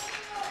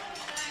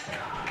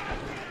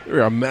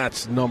 Here are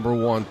match number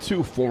 1.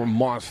 2 former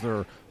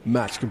Monster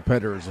match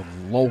competitors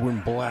of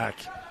Logan Black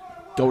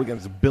going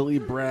against Billy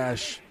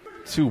Brash.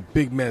 2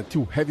 big men,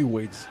 2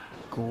 heavyweights.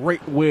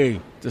 Great way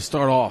to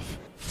start off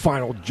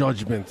Final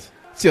Judgment.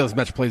 See how this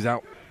match plays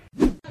out.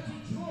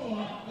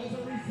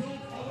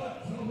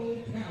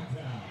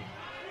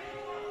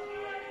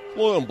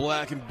 Logan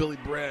Black and Billy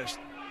Brash.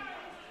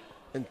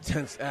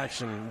 Intense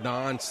action,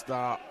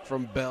 non-stop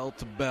from bell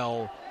to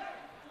bell.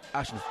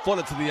 Action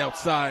flooded to the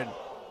outside.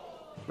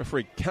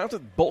 Referee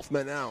counted both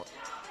men out.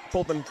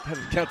 Both men had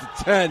to count to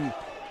 10.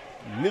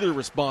 Neither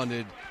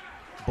responded.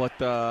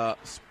 But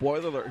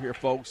spoiler alert here,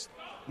 folks.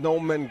 No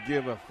men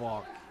give a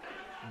fuck.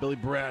 Billy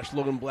Brash,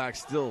 Logan Black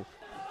still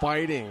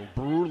fighting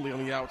brutally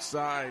on the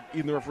outside.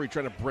 Even the referee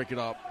trying to break it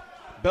up.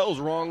 Bell's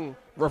wrong.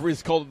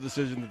 Referee's called the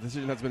decision. The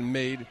decision has been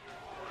made.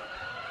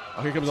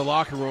 Oh, here comes the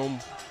locker room.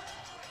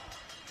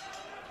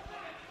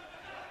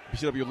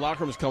 BCW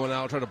locker room is coming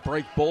out, trying to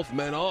break both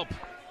men up.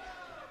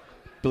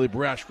 Billy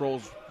Brash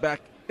rolls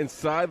back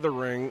inside the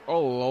ring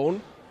all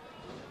alone.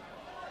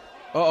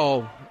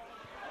 Uh-oh.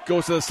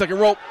 Goes to the second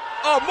rope.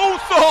 Oh,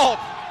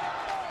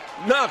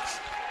 moonsault! Knocks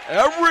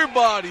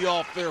everybody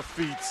off their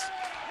feet.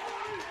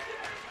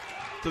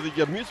 To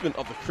the amusement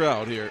of the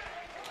crowd here.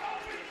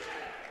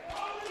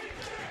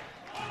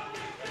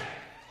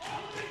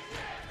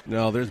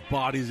 Now, there's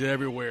bodies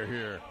everywhere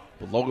here.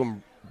 But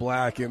Logan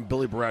Black and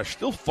Billy Brash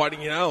still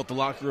fighting it out. The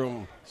locker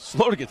room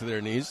slow to get to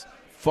their knees.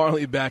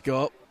 Finally back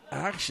up.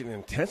 Action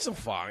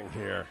intensifying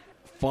here.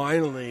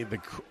 Finally, the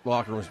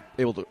locker room was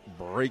able to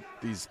break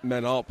these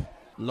men up.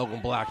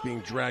 Logan Black being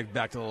dragged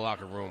back to the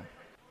locker room.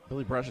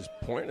 Billy Brash is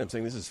pointing at him,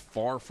 saying this is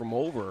far from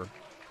over.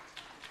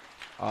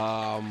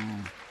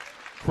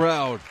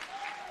 Crowd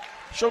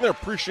showing their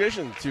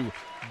appreciation to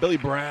Billy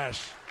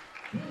Brash.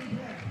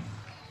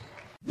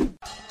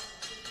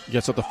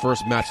 Gets up the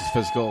first match is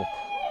physical.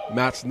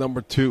 Match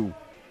number 2.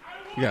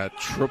 We got a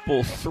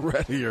triple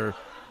threat here.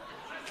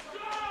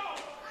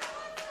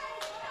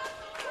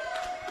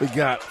 We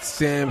got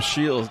Sam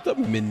Shields, the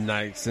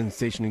Midnight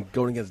Sensation,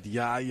 going against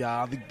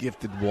Yaya, the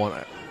Gifted One,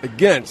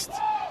 against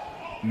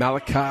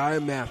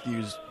Malachi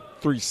Matthews,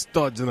 3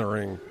 studs in the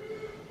ring.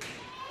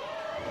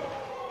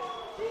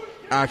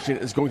 Action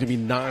is going to be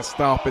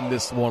non-stop in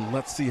this one.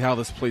 Let's see how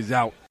this plays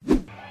out.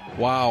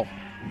 Wow.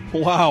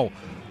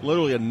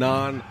 Literally a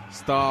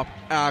non-stop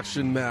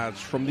action match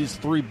from these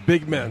 3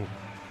 big men.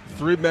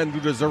 3 men who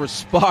deserve a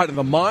spot in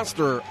the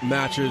monster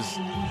matches.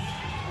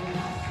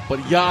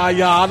 But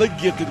Yaya, the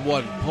Gifted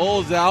One,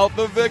 pulls out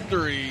the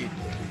victory.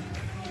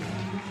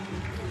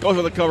 Goes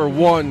for the cover.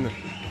 1,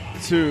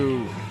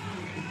 2,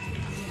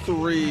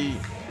 3.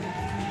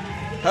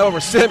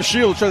 However, Sam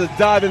Shields tried to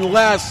dive in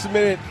last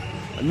minute.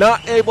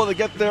 Not able to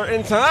get there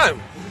in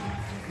time.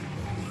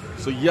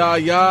 So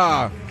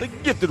Yaya, the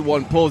Gifted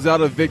One, pulls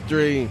out a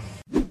victory.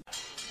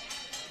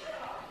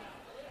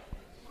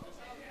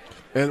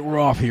 And we're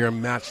off here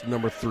in match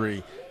number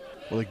 3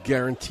 with a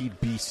guaranteed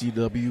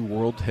BCW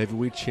World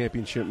Heavyweight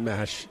Championship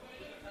match.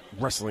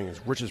 Wrestling's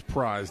richest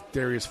prize,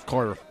 Darius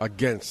Carter,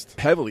 against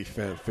heavily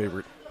fan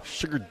favorite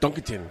Sugar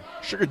Dunkerton.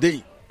 Sugar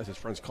D, as his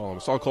friends call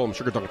him. So I'll call him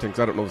Sugar Dunkerton because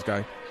I don't know this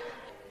guy.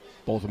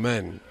 Both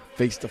men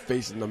face to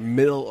face in the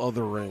middle of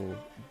the ring.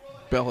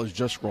 Bell is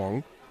just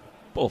wrong.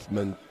 Both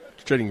men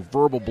trading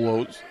verbal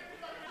blows.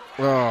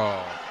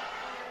 Oh,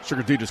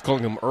 Sugar D just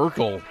calling him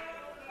Urkel.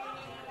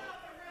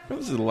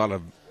 This is a lot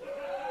of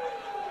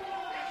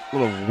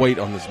weight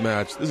on this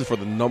match. This is for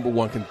the number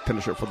 1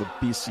 contendership for the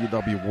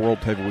BCW World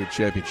Heavyweight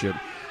Championship.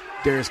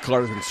 Darius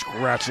Carter's been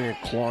scratching and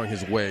clawing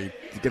his way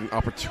to get an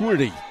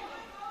opportunity.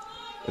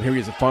 And here he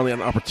is finally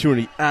an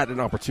opportunity at an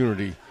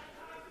opportunity.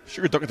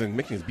 Sugar Dunkerton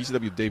making his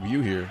BCW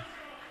debut here.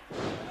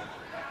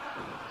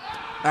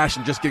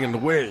 Ashton just getting in the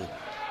way.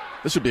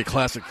 This should be a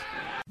classic.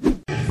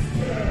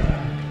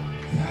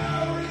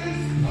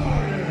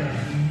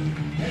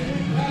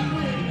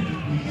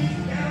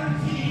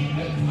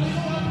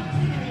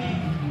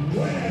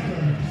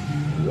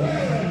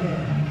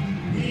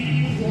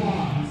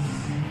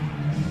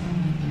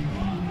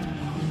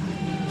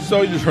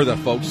 So you just heard that,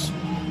 folks.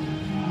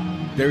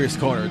 Darius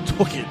Carter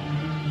took it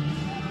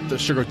to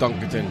Sugar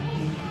Dunkerton.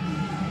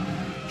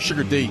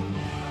 Sugar D.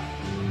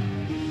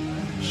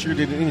 Sugar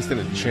D didn't even stand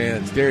a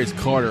chance. Darius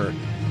Carter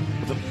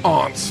with an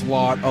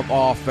onslaught of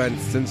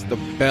offense since the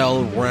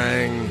bell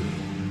rang.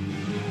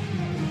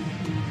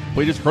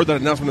 But you just heard that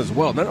announcement as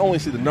well. Not only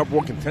is he the number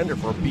 1 contender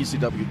for a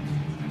BCW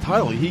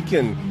title, he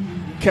can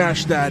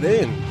cash that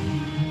in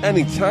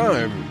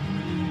anytime,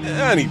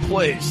 any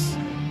place.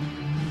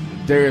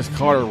 Darius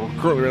Carter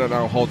currently right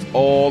now holds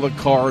all the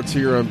cards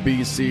here on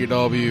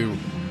BCW.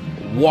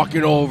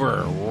 Walking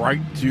over right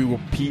to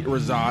Pete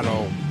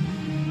Rosado.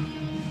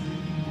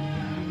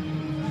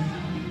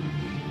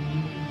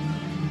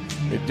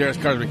 Darius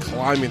Carter's been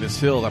climbing this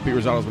hill that Pete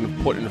Rosado's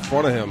been put in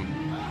front of him.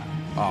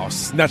 Oh,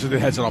 snatches the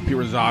headset off Pete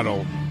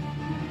Rosado.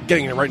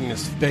 Getting it right in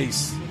his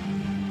face.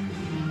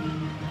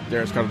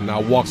 Darius Carter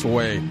now walks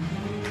away.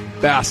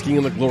 basking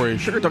in the glory.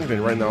 Sugar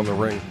Dunkerton right now in the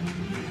ring,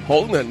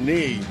 holding that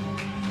knee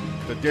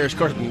that Darius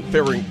Carter has been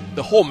favoring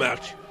the whole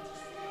match.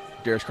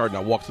 Darius Carter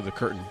now walks to the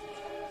curtain.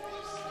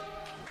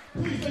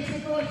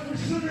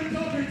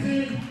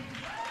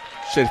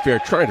 Shane Fair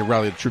trying to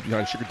rally the troop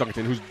behind Sugar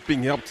Dunkerton, who's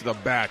being helped to the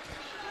back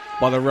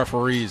by the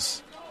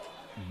referees,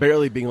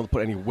 barely being able to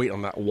put any weight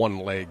on that one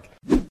leg.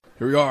 Here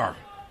we are,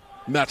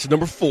 match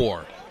number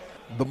 4,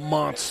 the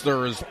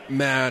Monsters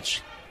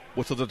match,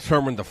 which will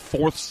determine the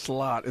 4th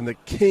slot in the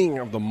King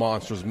of the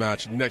Monsters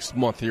match next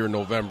month here in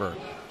November.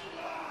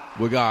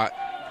 We got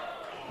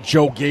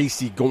Joe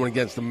Gacy going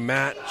against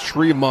Matt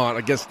Tremont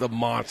against the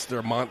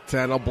Monster,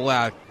 Montana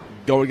Black,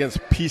 going against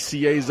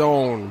PCA's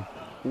own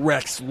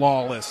Rex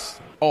Lawless.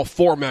 All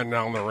 4 men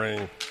now in the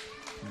ring,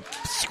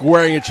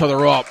 squaring each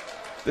other up.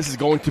 This is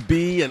going to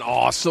be an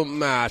awesome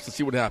match. Let's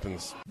see what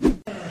happens.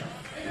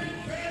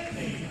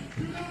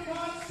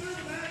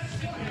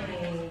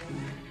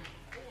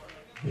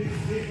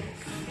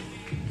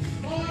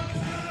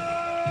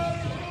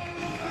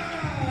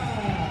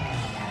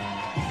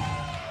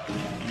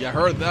 You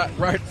heard that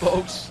right,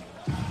 folks?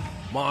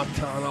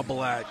 Montana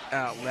Black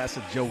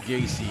outlasted Joe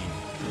Gacy,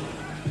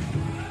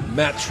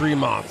 Matt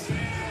Tremont,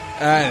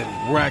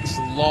 and Rex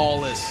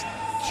Lawless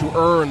to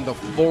earn the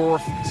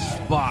 4th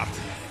spot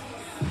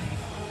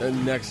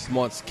in next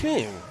month's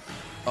King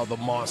of the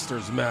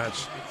Monsters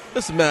match.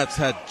 This match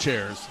had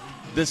chairs.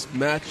 This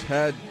match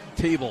had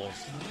tables.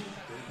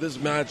 This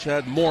match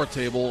had more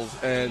tables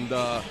and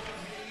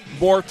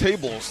more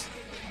tables.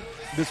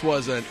 This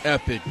was an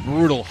epic,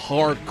 brutal,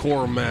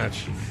 hardcore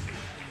match.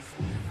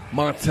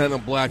 Montana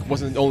Black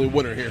wasn't the only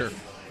winner here.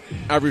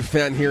 Every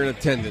fan here in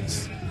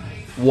attendance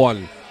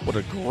won. What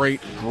a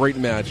great, great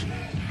match.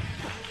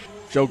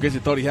 Joe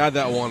Gacy thought he had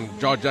that one.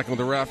 Jaw-jacking with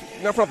the ref.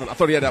 No, for nothing. I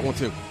thought he had that one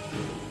too.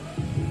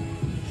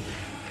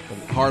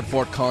 A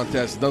hard-fought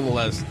contest,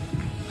 nonetheless.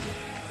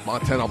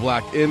 Montana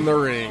Black in the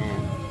ring,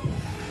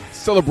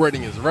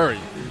 celebrating his very,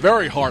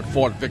 very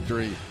hard-fought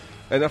victory.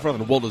 And that's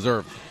nothing,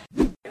 well-deserved.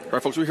 All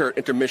right, folks, we're here at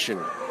intermission.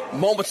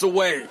 Moments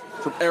away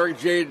from Eric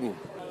Jaden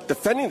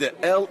defending the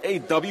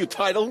LAW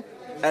title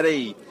at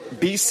a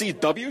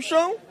BCW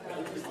show?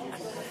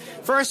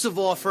 First of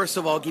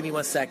all, give me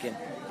 1 second.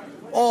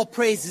 All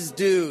praise is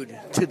due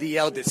to the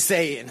elder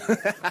saying.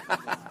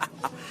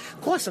 Of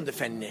course I'm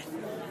defending it.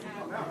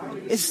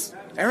 It's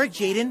Eric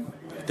Jaden,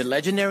 the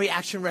legendary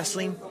Action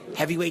Wrestling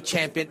heavyweight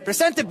champion,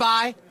 presented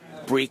by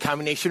Bree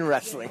Combination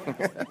Wrestling.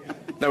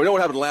 Now, we know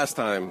what happened last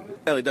time.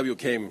 LAW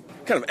came,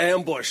 kind of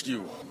ambushed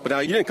you. But now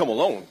you didn't come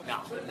alone. No,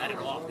 not at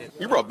all.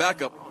 You brought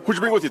backup. Who'd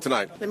you bring with you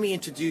tonight? Let me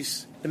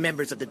introduce the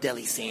members of the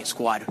Deli Saiyan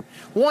squad.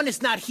 One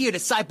is not here, the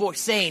Cyborg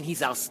Saiyan.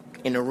 He's out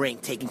in the ring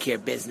taking care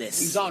of business.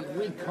 He's on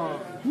recon.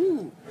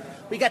 Woo.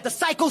 We got the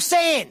Psycho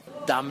Saiyan,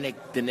 Dominic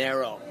De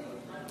Niro.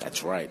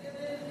 That's right.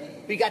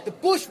 We got the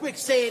Bushwick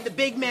Saiyan, the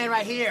big man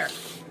right here.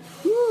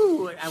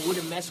 Woo. I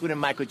wouldn't mess with him,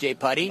 Michael J.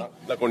 Putty.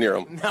 Not go near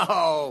him.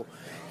 No.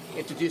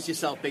 Introduce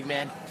yourself, big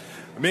man.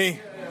 Me?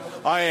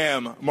 I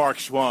am Mark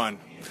Schwann.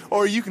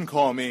 Or you can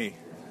call me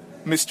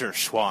Mr.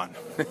 Schwann.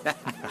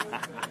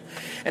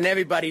 And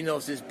everybody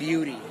knows this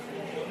beauty.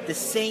 The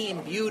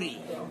Saiyan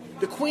beauty.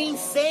 The Queen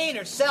Saiyan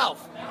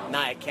herself,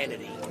 Nia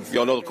Kennedy.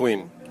 Y'all know the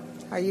Queen.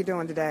 How you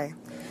doing today?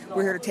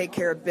 We're here to take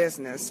care of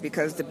business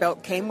because the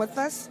belt came with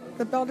us.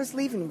 The belt is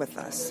leaving with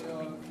us.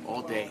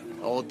 All day,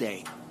 all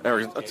day.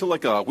 Eric, until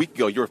like a week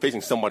ago, you were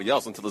facing somebody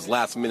else until this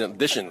last-minute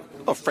addition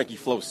of Frankie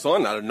Flo's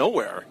son out of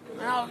nowhere.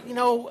 Well, you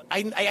know,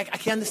 I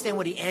can understand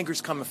where the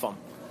anger's coming from,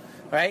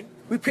 right?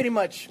 We pretty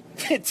much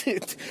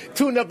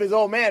tuned up his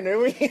old man,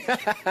 didn't we?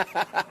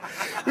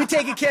 We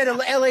taking care of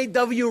the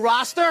LAW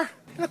roster.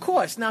 And of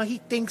course, now he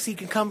thinks he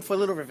can come for a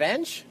little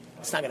revenge.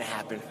 It's not going to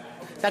happen.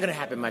 It's not going to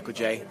happen, Michael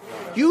J.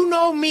 You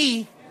know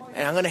me,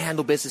 and I'm going to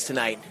handle business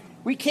tonight.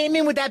 We came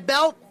in with that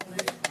belt,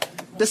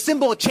 the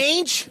symbol of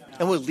change,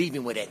 and we're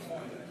leaving with it.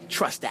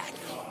 Trust that.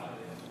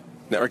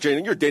 Now, Eric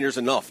Jaden, you're dangerous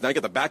enough. Now you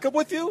get the backup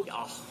with you?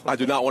 Oh. I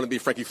do not want to be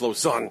Frankie Flo's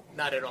son.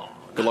 Not at all.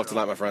 Good luck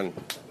tonight, my friend.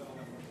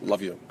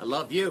 Love you. I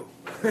love you.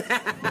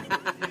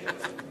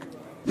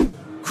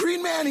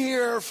 Green Man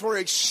here for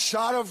a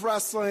shot of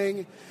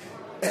wrestling,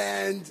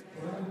 and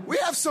we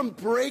have some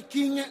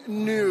breaking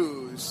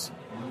news.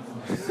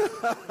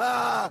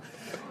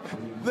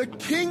 The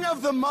King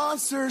of the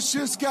Monsters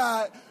just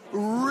got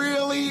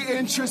really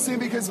interesting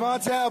because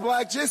Montana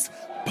Black just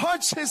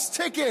punched his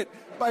ticket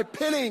by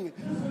pinning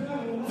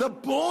the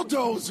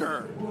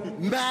bulldozer,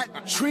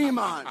 Matt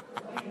Tremont.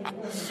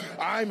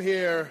 I'm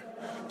here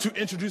to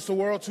introduce the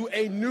world to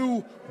a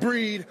new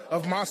breed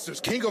of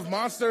monsters. King of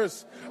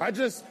Monsters. I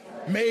just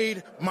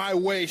made my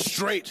way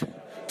straight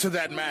to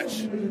that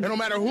match. And no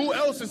matter who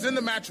else is in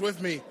the match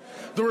with me,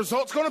 the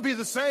result's going to be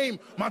the same.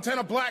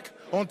 Montana Black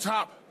on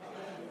top.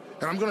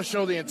 And I'm going to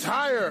show the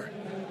entire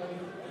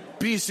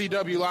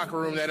BCW locker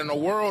room that in a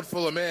world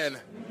full of men,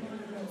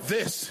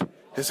 this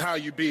is how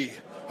you be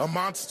a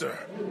monster.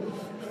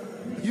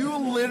 You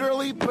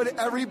literally put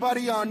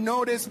everybody on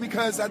notice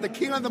because at the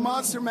King of the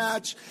Monster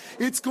match,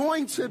 it's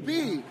going to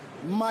be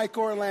Mike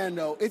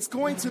Orlando. It's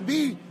going to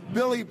be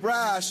Billy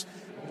Brash.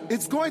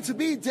 it's going to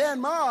be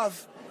Dan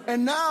Maff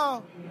and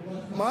now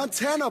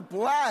Montana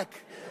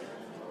Black.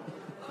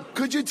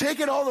 Could you take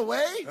it all the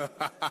way?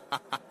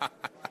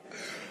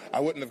 I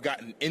wouldn't have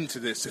gotten into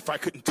this if I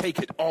couldn't take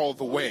it all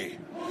the way.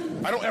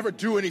 I don't ever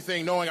do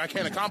anything knowing I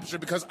can't accomplish it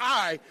because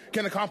I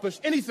can accomplish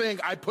anything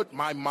I put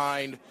my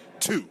mind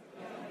to.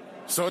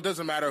 So it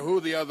doesn't matter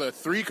who the other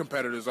 3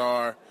 competitors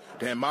are,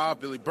 Dan Maff,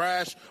 Billy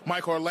Brash,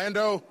 Mike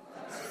Orlando.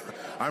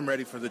 I'm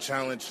ready for the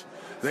challenge.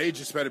 They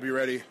just better be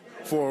ready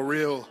for a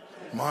real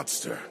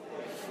monster.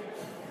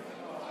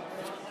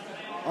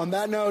 On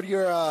that note,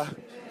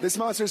 this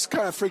monster's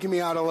kind of freaking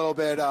me out a little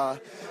bit.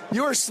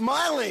 You were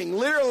smiling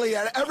literally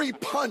at every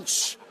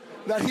punch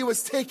that he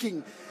was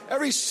taking,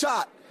 every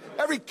shot,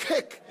 every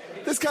kick.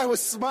 This guy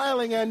was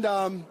smiling, and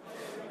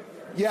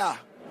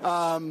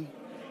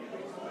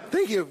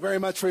thank you very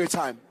much for your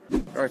time.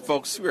 All right,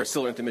 folks, we are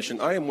still in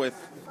intermission. I am with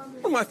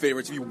one of my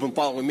favorites, if you've been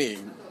following me,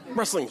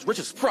 wrestling's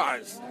richest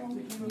prize,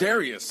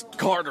 Darius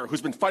Carter,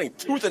 who's been fighting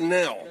tooth and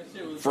nail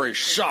for a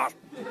shot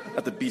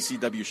at the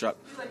BCW shot.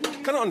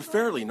 Kind of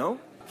unfairly, no?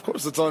 Of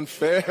course it's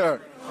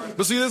unfair.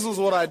 But see, this is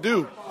what I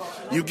do.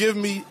 You give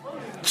me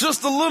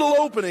just a little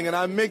opening and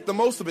I make the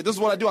most of it. This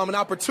is what I do. I'm an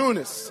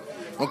opportunist.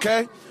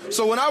 Okay?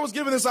 So when I was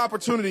given this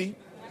opportunity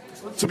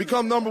to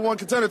become #1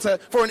 contender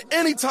for an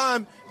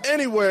anytime,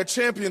 anywhere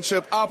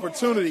championship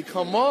opportunity,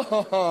 come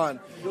on.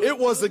 It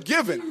was a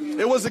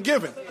given. It was a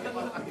given.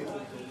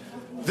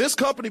 This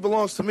company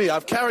belongs to me.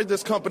 I've carried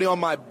this company on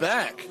my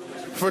back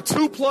for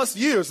 2+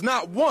 years.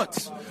 Not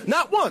once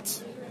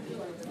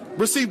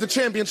received a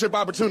championship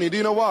opportunity. Do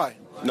you know why?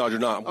 No, I do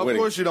not. Of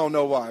course you don't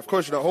know why. Of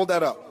course you don't. Hold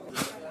that up.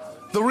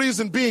 The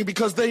reason being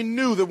because they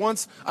knew that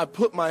once I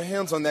put my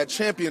hands on that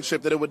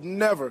championship that it would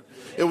never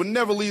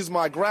leave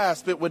my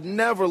grasp. It would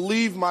never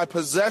leave my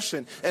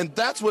possession. And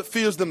that's what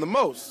fears them the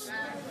most.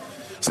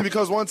 See,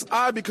 because once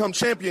I become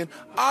champion,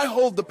 I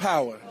hold the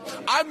power.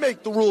 I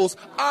make the rules.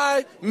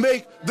 I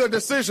make the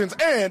decisions.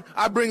 And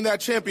I bring that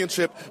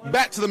championship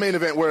back to the main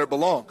event where it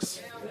belongs.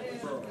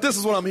 This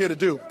is what I'm here to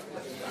do.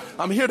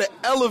 I'm here to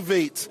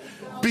elevate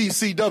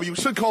BCW. We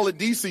should call it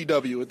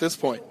DCW at this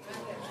point.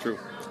 True.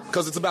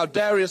 Because it's about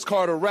Darius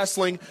Carter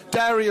wrestling,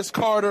 Darius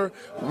Carter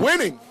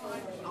winning.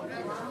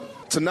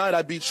 Tonight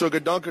I beat Sugar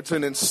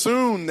Dunkerton, and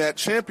soon that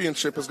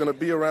championship is going to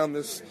be around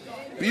this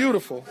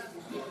beautiful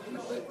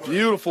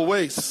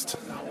waist.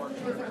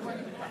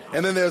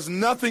 And then there's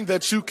nothing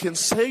that you can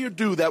say or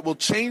do that will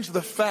change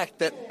the fact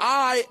that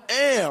I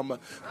am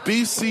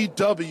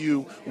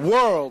BCW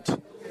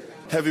World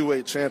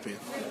Heavyweight Champion.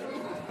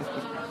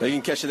 They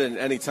can catch it at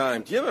any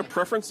time. Do you have a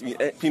preference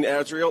between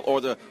Azrael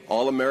or the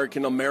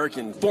All-American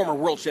former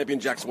world champion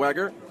Jack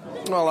Swagger?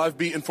 Well, I've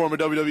beaten former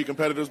WWE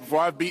competitors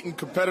before. I've beaten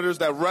competitors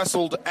that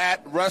wrestled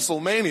at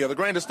WrestleMania, the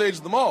grandest stage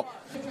of them all.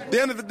 At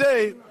the end of the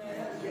day,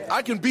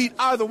 I can beat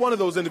either one of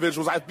those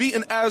individuals. I've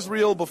beaten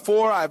Azrael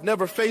before. I've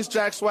never faced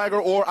Jack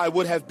Swagger, or I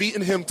would have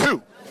beaten him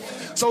too.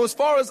 So as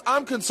far as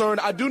I'm concerned,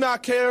 I do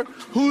not care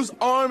whose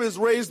arm is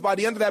raised by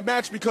the end of that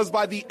match, because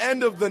by the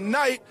end of the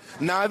night,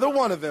 neither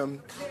one of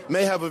them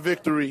may have a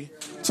victory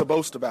to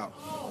boast about.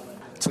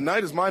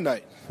 Tonight is my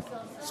night.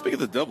 Speak of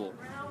the devil.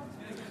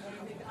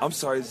 I'm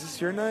sorry, is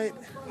this your night?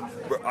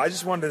 Bro, I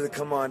just wanted to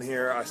come on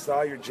here. I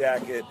saw your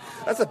jacket.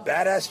 That's a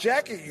badass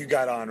jacket you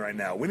got on right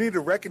now. We need to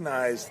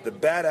recognize the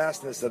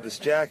badassness of this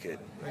jacket.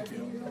 Thank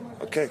you.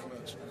 Okay.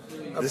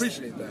 I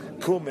appreciate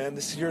that. Cool, man.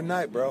 This is your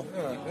night, bro.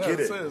 Yeah, Get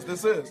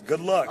this is. Good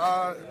luck.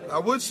 I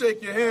would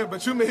shake your hand,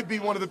 but you may be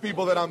one of the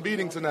people that I'm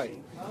beating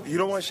tonight. You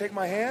don't want to shake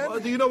my hand? Well,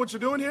 do you know what you're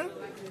doing here?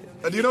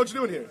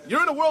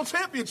 You're in a world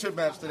championship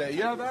match today.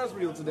 You have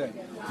Azrael today.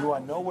 Do I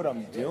know what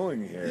I'm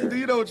doing here? Do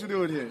you know what you're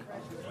doing here?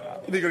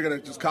 You think you're going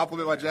to just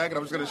compliment my jacket?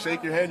 I'm just going to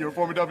shake your hand. You're a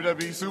former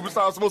WWE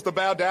superstar. I'm supposed to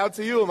bow down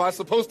to you. Am I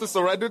supposed to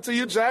surrender to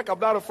you, Jack? I'm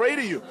not afraid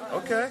of you.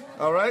 Okay.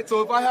 All right.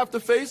 So if I have to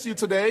face you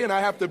today and I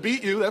have to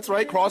beat you, that's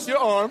right, cross your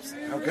arms,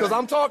 because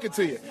I'm talking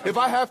to you. If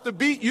I have to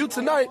beat you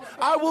tonight,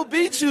 I will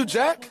beat you,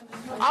 Jack.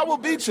 I will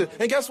beat you.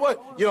 And guess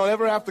what? You don't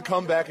ever have to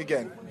come back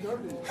again.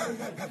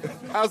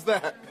 How's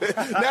that?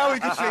 Now we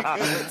can shake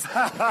hands.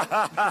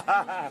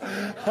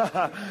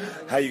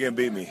 How you going to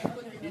beat me?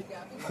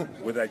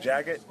 With that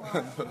jacket?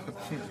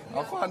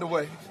 I'll find a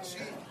way.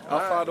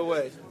 Find a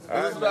way.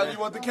 You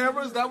want the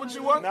camera? Is that what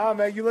you want? Nah,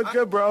 man, you look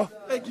good, bro.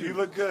 Thank you. You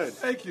look good.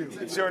 Thank you.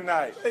 It's your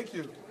night. Thank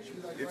you.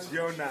 It's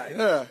your night.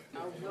 Yeah.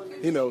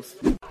 He knows.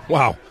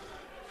 Wow.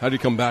 How do you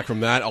come back from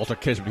that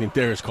altercation between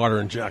Darius Carter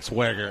and Jack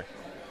Swagger?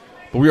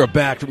 But we are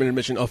back from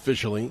intermission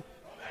officially.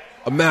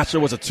 A match that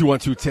was a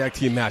 2-on-2 tag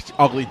team match.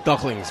 The Ugly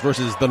Ducklings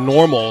versus the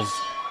Normals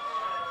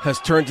has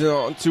turned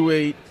into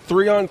a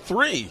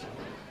 3-on-3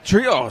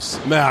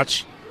 trios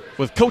match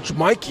with Coach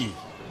Mikey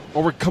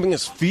overcoming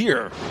his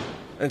fear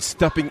and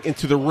stepping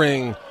into the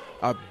ring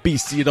at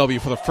BCW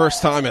for the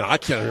first time, and I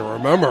can't even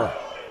remember.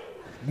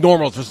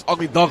 Normals versus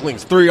Ugly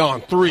Ducklings,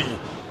 3-on-3.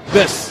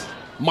 This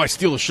might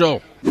steal the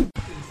show.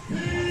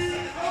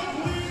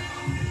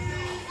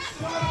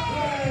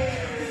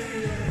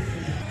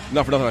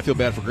 Not for nothing, I feel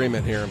bad for Green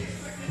Man here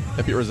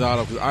and Pete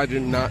Rosado, because I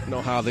did not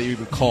know how they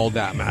even called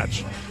that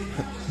match.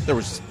 There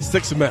was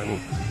 6 men.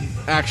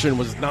 Action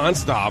was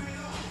nonstop.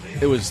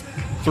 It was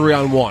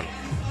 3-on-1,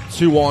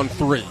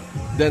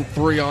 2-on-3, then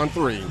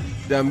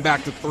 3-on-3, then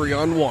back to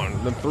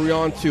 3-on-1, then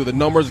 3-on-2. The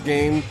numbers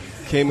game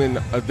came in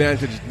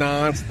advantage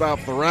nonstop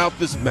throughout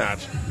this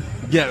match.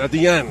 Yet at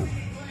the end,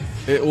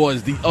 it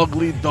was the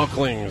Ugly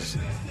Ducklings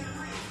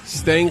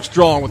staying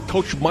strong with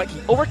Coach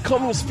Mikey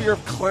overcoming his fear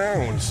of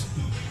clowns.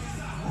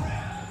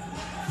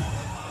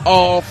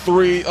 All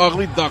 3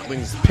 Ugly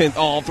Ducklings pinned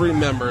all 3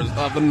 members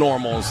of the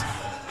Normals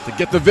to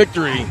get the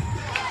victory.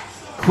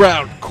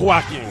 Crowd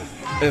quacking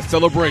in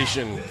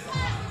celebration.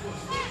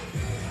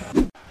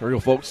 Here we go,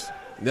 folks.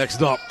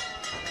 Next up,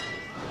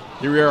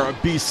 here we are at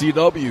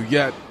BCW,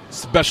 yet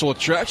special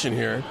attraction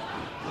here.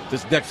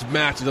 This next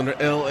match is under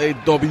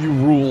LAW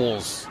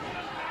rules.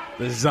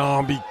 The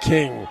Zombie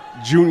King,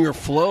 Junior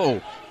Flow,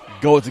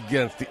 goes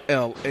against the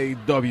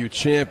LAW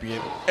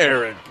champion,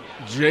 Eric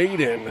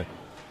Jaden.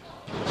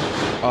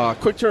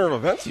 Quick turn of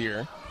events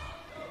here.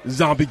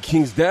 Zombie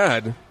King's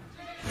dad,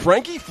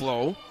 Frankie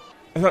Flow,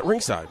 is at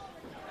ringside.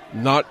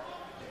 Not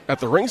at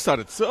the ringside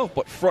itself,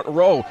 but front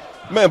row.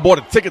 Man bought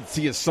a ticket to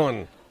see his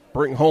son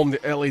bring home the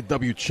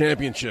LAW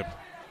championship.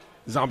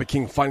 Zombie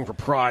King fighting for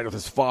pride with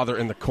his father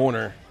in the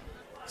corner.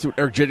 See what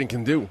Eric Jaden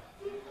can do.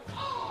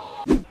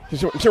 He's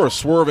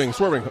swerving.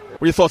 What are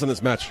your thoughts on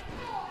this match?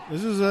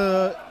 This is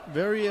a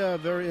very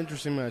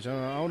interesting match.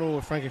 I don't know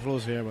what Frankie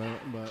Flow's here,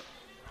 but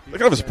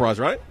kind of a surprise,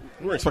 right?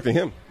 We weren't expecting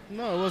him.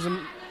 No, I wasn't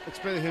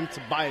expecting him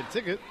to buy a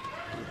ticket.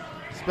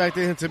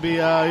 Expecting him to be,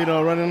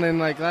 running in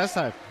like last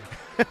time.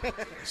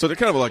 So they're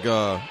kind of like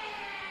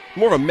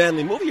more of a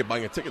manly movie. You're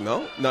buying a ticket,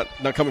 no? Not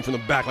coming from the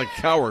back like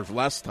Coward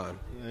last time.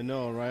 I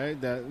know, right?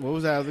 What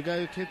was that other guy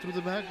who came through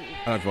the back?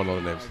 I don't know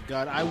the names.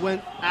 God, I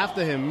went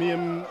after him. Me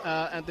and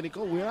Anthony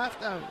Cole, we were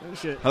after him and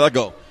shit. How'd that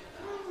go?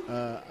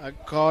 I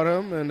caught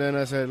him, and then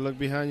I said, look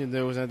behind you.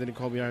 There was Anthony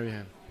Cole behind your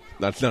hand.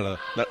 That's not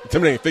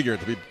intimidating figure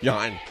to be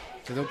behind.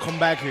 So don't come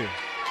back here.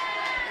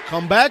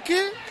 Come back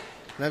here?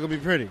 Not going to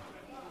be pretty.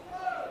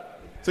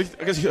 So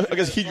I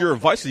guess heed your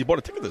advice. He bought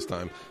a ticket this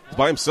time. He's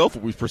by himself,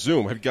 we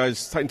presume. Have you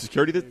guys tightened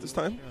security this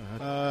time?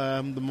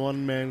 I'm the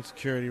one-man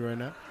security right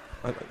now.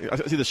 I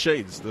see the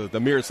shades, the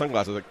mirrored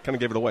sunglasses that kind of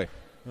gave it away.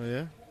 Oh,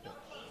 yeah?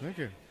 Thank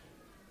you.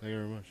 Thank you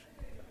very much.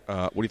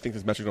 What do you think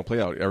this match is going to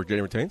play out? Eric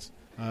Jaden retains?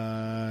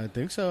 I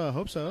think so. I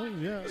hope so.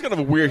 Yeah. It's kind of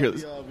a weird here.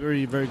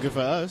 Very, very good for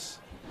us.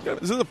 Yeah,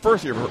 this is the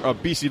first year of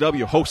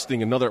BCW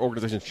hosting another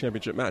organization's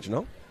championship match,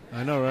 no?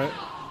 I know, right?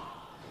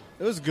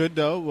 It was good,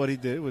 though, what he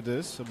did with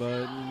this.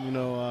 But,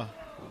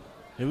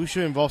 maybe we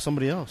should involve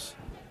somebody else.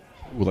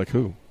 Well, like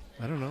who?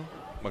 I don't know.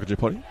 Michael J.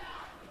 Putty?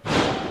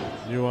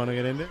 You want to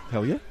get in there?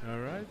 Hell yeah. All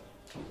right.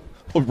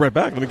 We'll be right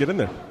back. Let me get in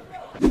there.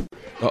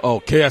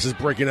 Chaos is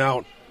breaking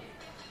out.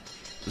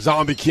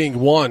 Zombie King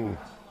won.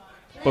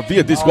 But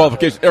via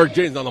disqualification, Eric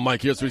Jaden's on the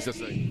mic. Here's what he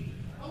says.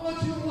 I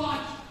want you to watch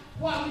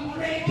while we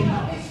break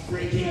his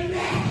freaking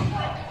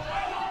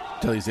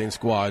neck. Deli Zane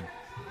Squad.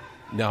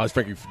 Now it's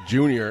Frankie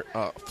Jr.,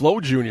 Flo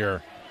Jr.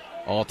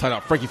 all tied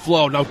up. Frankie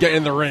Flo now getting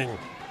in the ring.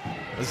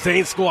 The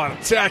Zane Squad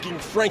attacking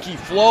Frankie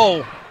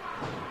Flo.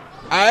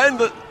 And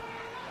the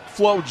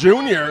Flo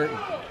Jr.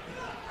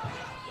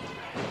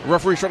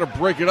 Referees trying to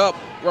break it up.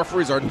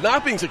 Referees are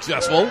not being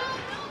successful.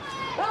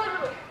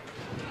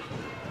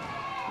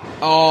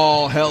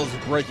 All hell's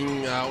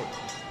breaking out.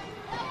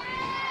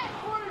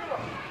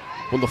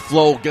 When the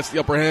Flo gets the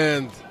upper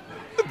hand,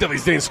 the Deli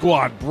Zane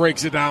Squad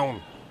breaks it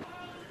down.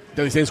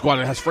 Deli Zane Squad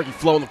has Frankie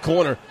Flo in the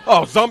corner.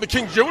 Oh, Zombie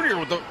King Jr.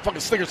 with the fucking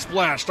Stinger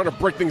Splash, trying to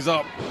break things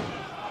up.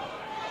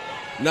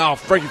 Now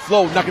Frankie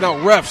Flo knocking out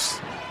refs.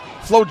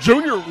 Flo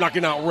Jr.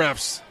 knocking out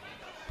refs.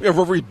 We have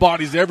referee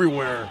bodies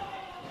everywhere.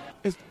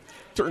 It's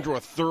turned into a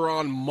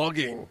Thuron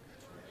mugging.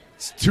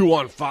 It's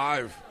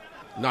 2-on-5.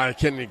 Nia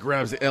Kennedy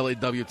grabs the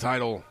LAW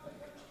title.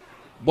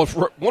 But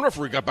one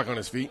referee got back on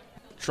his feet,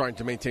 trying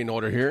to maintain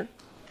order here.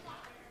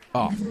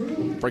 Oh,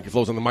 Frankie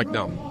Flo's on the mic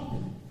now.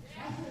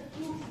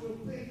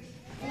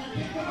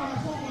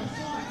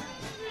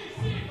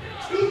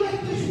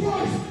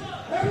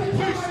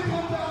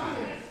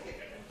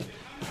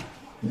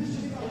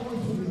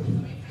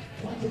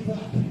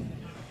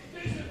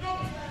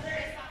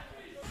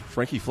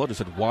 Frankie Flo just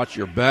said, watch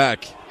your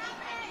back.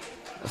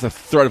 That's a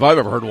threat if I've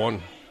ever heard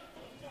one.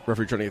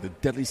 Referee trying to get the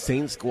Deadly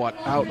Zane Squad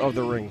out of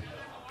the ring.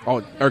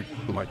 Oh, Eric,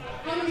 the mic.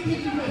 I'm going to give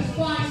you this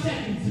 5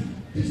 seconds.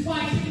 Just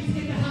 5 seconds to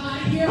get the hell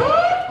out of here.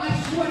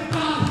 I swear to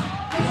God.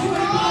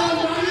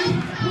 Ronnie,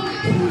 we'll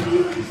kill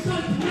you and your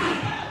son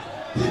tonight.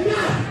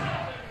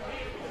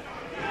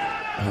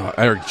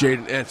 Eric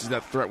Jaden answers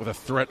that threat with a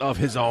threat of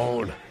his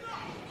own.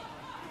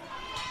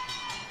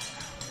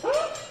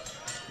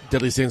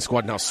 Deadly Zane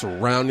Squad now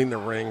surrounding the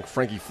ring.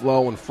 Frankie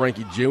Flo and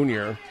Frankie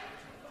Jr.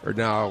 are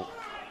now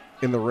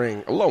in the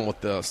ring, along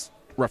with the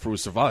referee who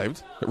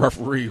survived. The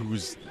referee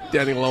who's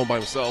standing alone by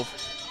himself.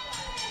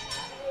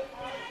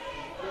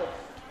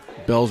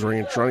 Bells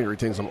ringing, trying to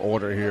retain some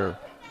order here.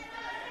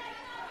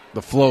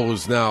 The Flo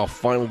is now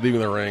finally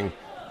leaving the ring.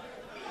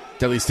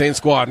 Deadly Zane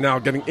Squad now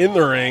getting in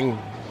the ring.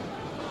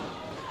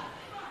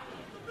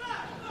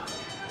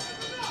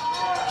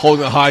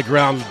 holding the high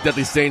ground with the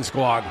Deadly Sane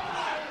Squad.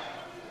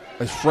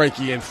 As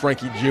Frankie and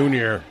Frankie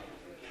Jr.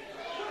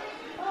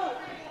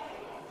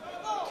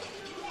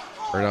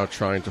 are now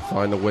trying to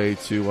find a way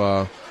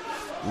to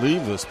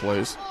leave this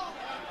place.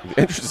 The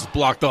entrance is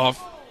blocked off.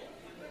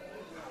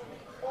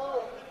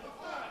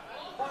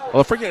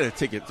 Well, Frankie had a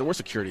ticket, so where's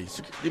security?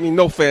 I mean,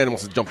 no fan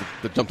wants to jump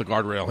the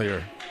guardrail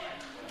here.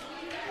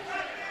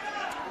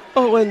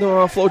 Oh,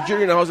 and Flo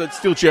Jr. now has that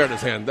steel chair in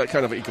his hand. That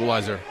kind of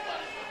equalizer.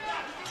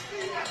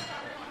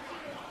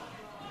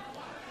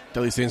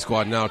 Deadly Sane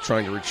Squad now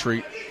trying to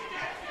retreat.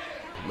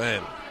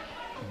 Man.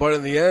 But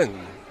in the end,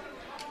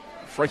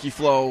 Frankie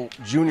Flo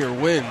Jr.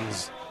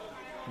 wins,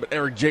 but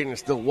Eric Jayden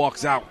still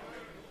walks out.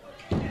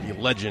 The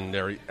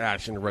legendary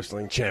Action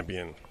Wrestling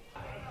champion.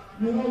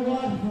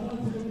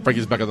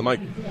 Frankie's back on the mic.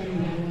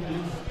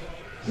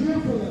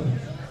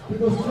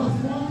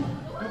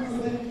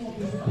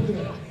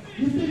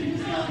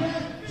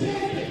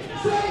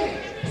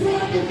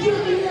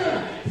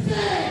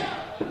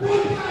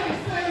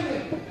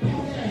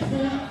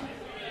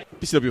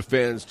 BCW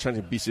fans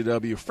chanting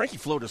BCW. Frankie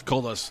Flo just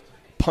called us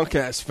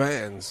punk-ass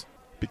fans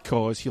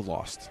because he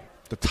lost.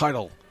 The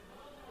title,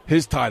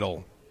 his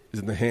title, is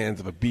in the hands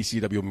of a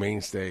BCW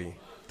mainstay,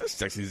 the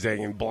Sexy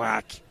Zane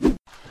Black.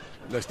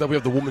 Next up, we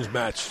have the women's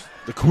match.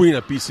 The queen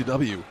of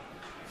BCW,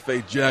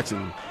 Faye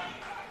Jackson,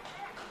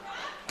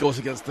 goes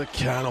against the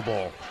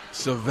cannibal,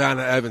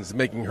 Savannah Evans,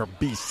 making her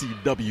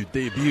BCW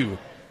debut.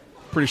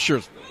 Pretty sure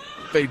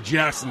Faye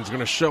Jackson's going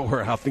to show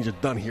her how things are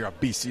done here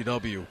at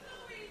BCW.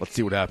 Let's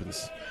see what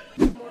happens.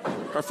 All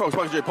right, folks,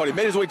 Michael J. Putty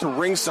made his way to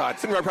ringside,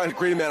 sitting right behind the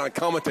Green Man on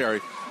commentary.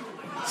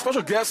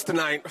 Special guest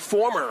tonight,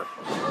 former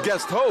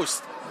guest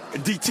host,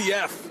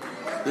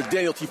 DTF, the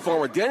Daniel T.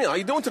 Farmer. Daniel, how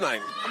you doing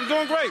tonight? I'm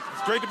doing great.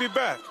 It's great to be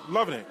back.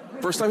 Loving it.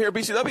 First time here at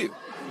BCW?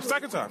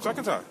 Second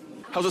time.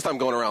 How's this time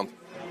going around?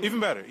 Even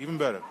better.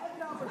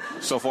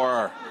 So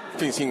far,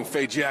 seeing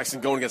Faye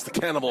Jackson going against the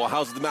cannibal.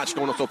 How's the match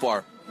going on so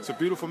far? It's a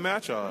beautiful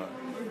match.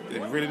 They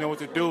really know what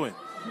they're doing.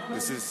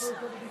 This is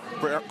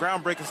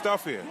groundbreaking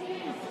stuff here.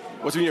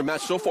 What's been your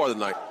match so far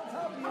tonight?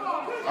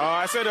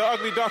 I said the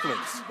Ugly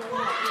Ducklings.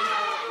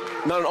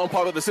 Not an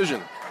unpopular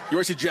decision. You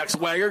already see Jack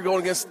Swagger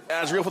going against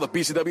Azrael for the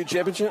BCW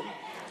championship?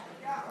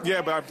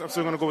 Yeah, but I'm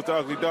still going to go with the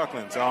Ugly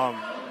Ducklings.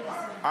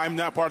 I'm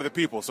not part of the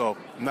people, so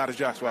I'm not a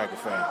Jack Swagger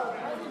fan.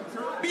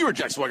 You were a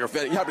Jack Swagger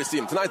fan. You happy to see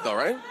him tonight, though,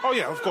 right? Oh,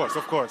 yeah, of course.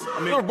 I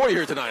mean, you were born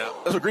here tonight.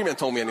 That's what Green Man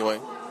told me anyway.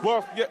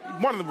 Well, yeah,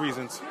 one of the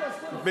reasons.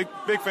 Big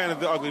fan of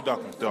the Ugly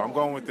Ducklings, though. I'm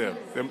going with them.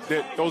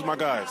 Those are my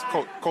guys.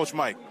 Coach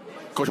Mike.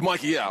 Coach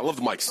Mikey, yeah, I love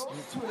the Mikes.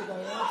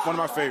 One of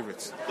my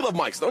favorites. You love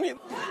Mikes, don't you?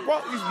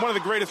 Well, he's one of the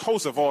greatest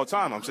hosts of all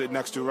time I'm sitting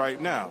next to right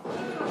now.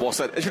 Well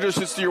said. Introduce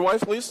this to your wife,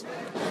 please.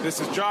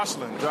 This is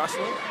Jocelyn.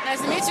 Jocelyn?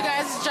 Nice to meet you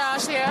guys. It's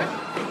Josh here.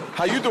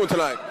 How you doing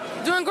tonight?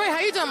 Doing great. How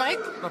you doing, Mike?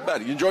 Not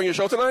bad. You enjoying your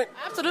show tonight?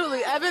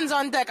 Absolutely. Evans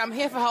on deck. I'm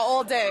here for her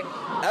all day.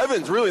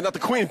 Evans, really? Not the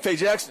queen, Faye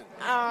Jackson?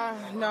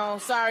 No.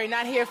 Sorry.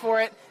 Not here for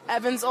it.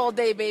 Evans all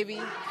day, baby.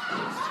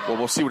 Well,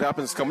 we'll see what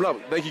happens coming up.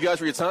 Thank you guys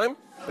for your time.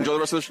 Enjoy the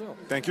rest of the show.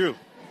 Thank you.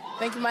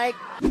 Thank you, Mike.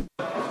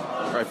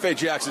 All right, Faye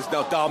Jackson's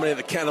now dominating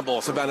the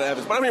cannibal, Savannah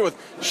Evans. But I'm here with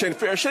Shane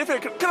Fair. Shane Fair,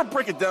 kind of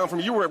break it down from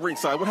you were at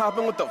ringside. What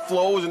happened with the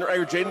Flows and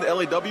Eric Jayden, the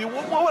LAW?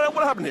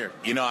 What happened here?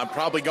 You know, I'm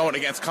probably going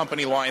against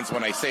company lines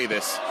when I say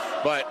this,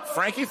 but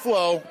Frankie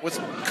Flo was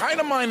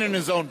kind of minding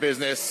his own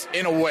business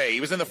in a way.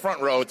 He was in the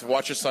front row to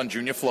watch his son,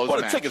 Junior Flo's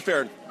match. What a ticket,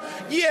 Fair.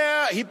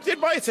 Yeah, he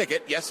did buy a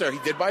ticket. Yes, sir, he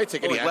did buy a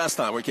ticket. Like last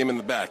time where he came in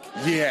the back.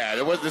 Yeah,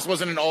 this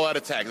wasn't an all-out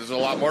attack. This was a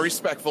lot more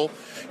respectful.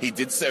 He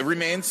did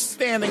remain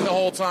standing the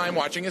whole time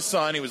watching his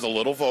son. He was a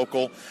little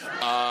vocal.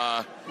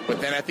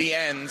 But then at the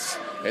end,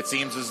 it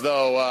seems as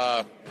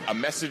though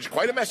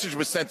quite a message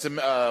was sent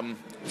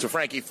to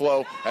Frankie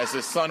Flo as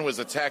his son was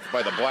attacked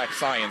by the Black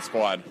Science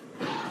Squad.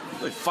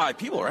 Like 5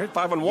 people, right?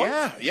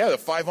 5-on-1? Yeah, the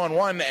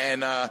 5-on-1,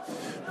 and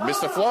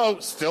Mr. Flo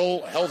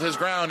still held his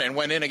ground and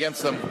went in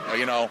against them.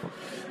 You know,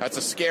 that's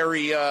a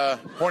scary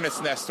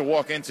hornet's nest to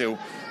walk into,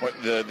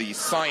 the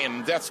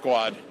Cyan Death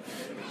Squad,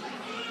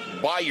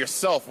 by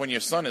yourself when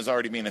your son is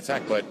already being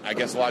attacked, but I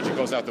guess logic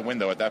goes out the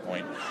window at that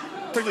point.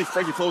 Particularly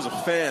Frankie Flo's a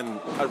fan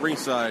at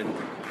ringside.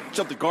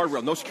 Jumped the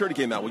guardrail. No security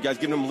came out. Were you guys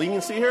giving him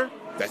leniency here?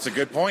 That's a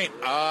good point.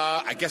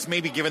 I guess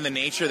maybe given the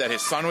nature that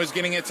his son was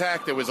getting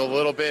attacked, there was a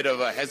little bit of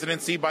a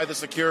hesitancy by the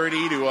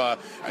security to,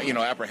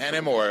 apprehend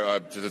him or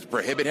to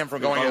prohibit him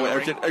from going.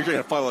 Everything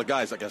had 5 other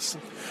guys, I guess.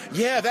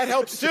 Yeah, that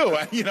helps too.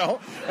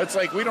 It's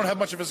like we don't have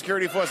much of a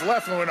security force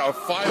left, and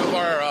 5 of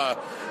our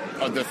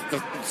the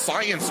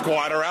Science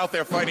Squad are out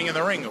there fighting in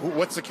the ring.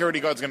 What security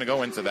guard's going to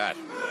go into that?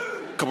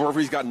 A couple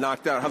referees got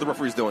knocked out. How the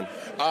referees doing?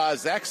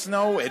 Zach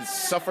Snow had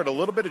suffered a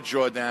little bit of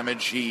jaw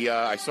damage.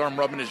 I saw him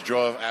rubbing his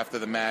jaw after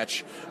the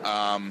match.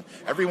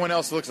 Everyone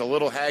else looks a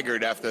little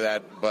haggard after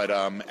that, but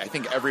I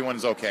think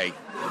everyone's okay.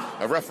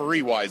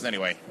 Referee-wise,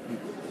 anyway.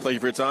 Thank you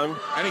for your time.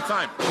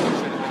 Anytime.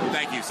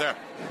 Thank you, sir.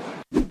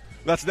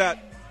 That's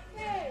that.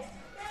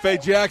 Faye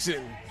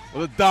Jackson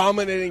with a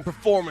dominating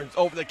performance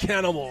over the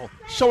cannibal,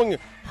 showing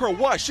her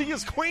why she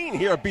is queen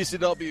here at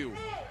BCW.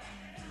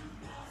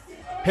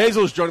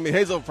 Hazel's joining me.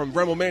 Hazel from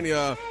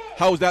Bremomania.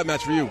 How was that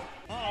match for you?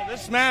 Oh,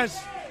 this match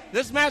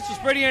was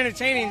pretty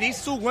entertaining.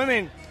 These two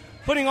women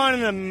putting on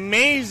an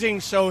amazing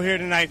show here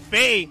tonight.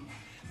 Faye,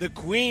 the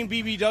Queen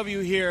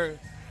BBW here,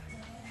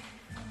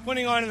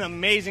 putting on an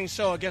amazing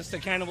show against the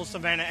Cannibal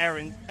Savannah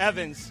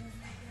Evans.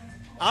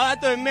 I'll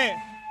have to admit,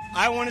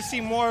 I want to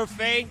see more of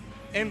Faye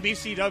in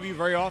BCW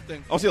very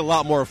often. I'll see a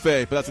lot more of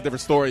Faye, but that's a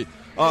different story.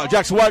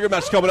 Jack Swagger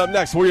match coming up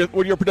next. What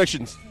are your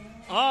predictions?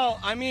 Oh,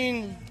 I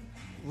mean,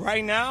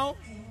 right now,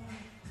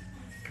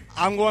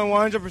 I'm going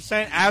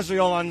 100%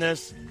 Azrael on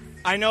this.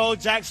 I know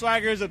Jack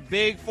Swagger is a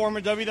big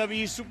former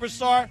WWE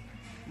superstar,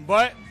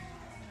 but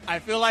I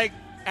feel like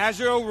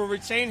Azrael will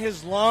retain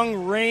his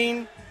long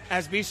reign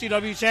as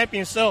BCW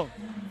champion still.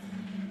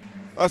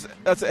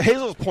 That's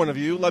Hazel's point of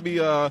view. Let me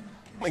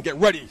get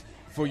ready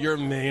for your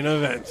main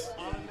event.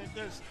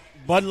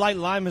 Bud Light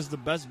Lime is the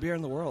best beer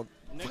in the world.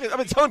 I've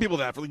been telling people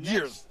that for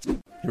years. Here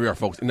we are,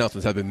 folks.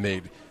 Announcements have been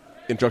made.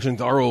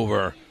 Instructions are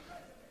over.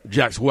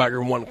 Jack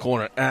Swagger in one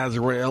corner,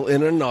 Azrael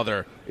in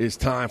another. It's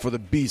time for the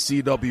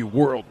BCW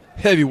World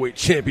Heavyweight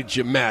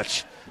Championship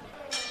match.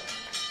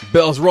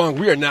 Bell's rung.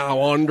 We are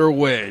now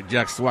underway.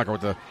 Jack Swagger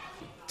with the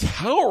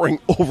towering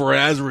over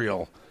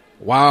Azrael.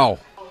 Wow.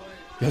 You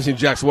haven't seen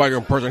Jack Swagger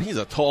in person. He's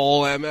a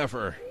tall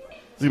MFer.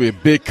 It's going to be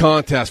a big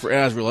contest for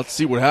Azrael. Let's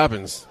see what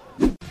happens.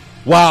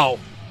 Wow.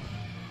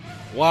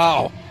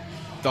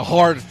 The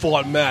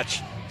hard-fought match.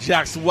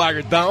 Jack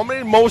Swagger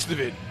dominated most of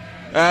it.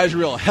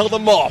 Azrael held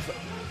him off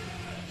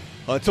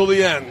until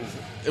the end.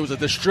 It was a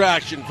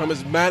distraction from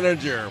his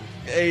manager,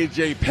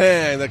 AJ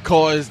Penn, that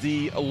caused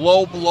the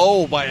low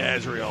blow by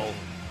Azrael.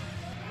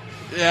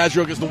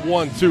 Azrael gets the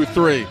 1, 2,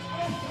 3.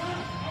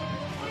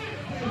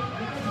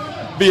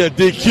 Via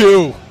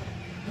DQ.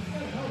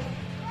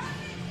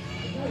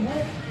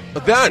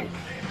 But then,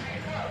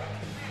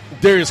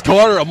 Darius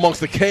Carter amongst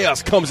the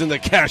chaos comes in to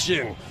cash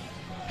in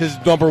his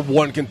number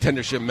 1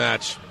 contendership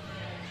match.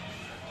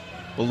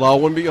 But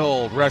lo and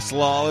behold, Rex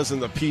Lawless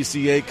and the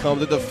PCA come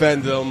to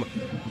defend him.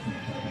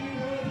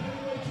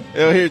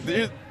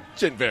 Here's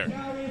Chin Bear.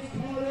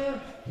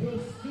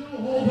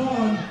 Hold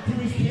on to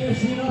his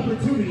cash-in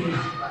opportunity.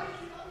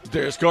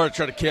 Darius Carter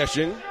tried to cash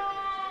in.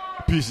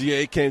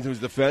 PCA came to his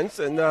defense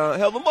and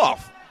held him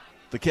off.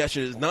 The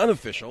cash-in is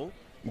non-official.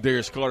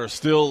 Darius Carter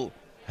still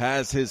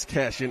has his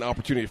cash-in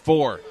opportunity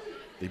for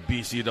the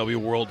BCW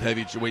World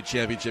Heavyweight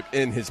Championship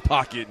in his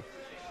pocket.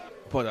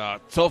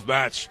 But tough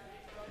match.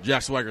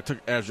 Jack Swagger took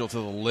Azrael to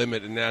the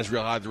limit, and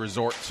Azrael had to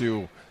resort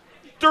to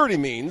dirty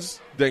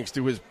means, thanks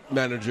to his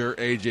manager,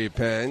 AJ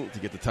Penn, to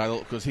get the title,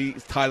 because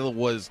his title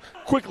was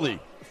quickly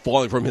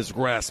falling from his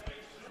grasp.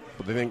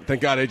 But thank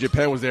God AJ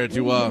Penn was there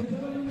to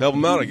help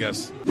him out, I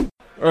guess. All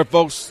right,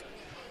 folks,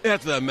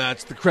 after that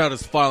match, the crowd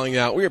is filing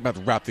out. We're about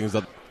to wrap things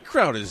up. The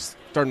crowd is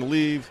starting to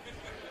leave.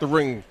 The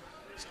ring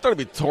is starting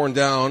to be torn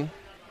down.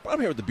 But I'm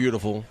here with the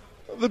beautiful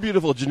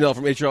Janelle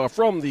from HR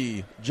from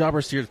the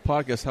Jobber Series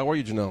podcast. How are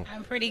you, Janelle?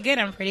 I'm pretty good.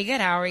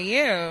 How are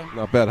you?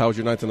 Not bad. How was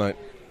your night tonight?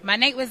 My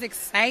night was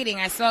exciting.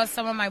 I saw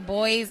some of my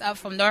boys up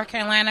from North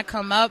Carolina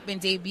come up and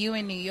debut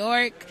in New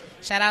York.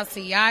 Shout out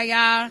to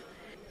Yaya.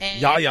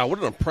 Yaya, what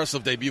an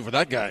impressive debut for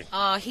that guy.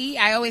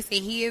 I always say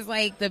he is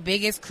like the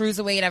biggest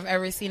cruiserweight I've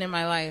ever seen in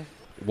my life.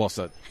 Well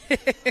said.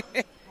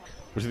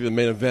 Which is the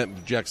main event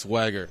with Jack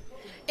Swagger.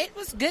 It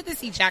was good to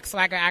see Jack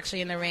Swagger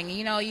actually in the ring.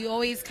 You know, you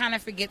always kind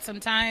of forget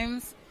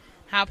sometimes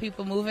how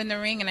people move in the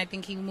ring, and I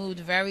think he moved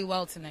very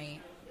well tonight.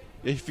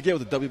 Yeah, you forget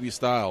with the WWE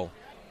style,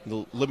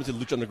 the limited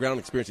Lucha Underground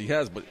experience he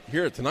has, but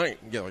here tonight,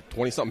 like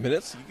 20-something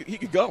minutes, he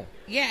could go.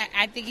 Yeah,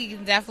 I think he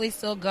can definitely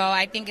still go.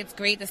 I think it's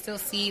great to still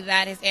see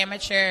that his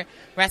amateur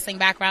wrestling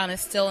background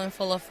is still in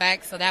full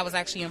effect, so that was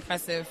actually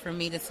impressive for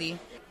me to see.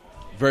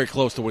 Very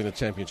close to winning the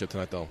championship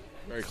tonight, though.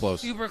 Very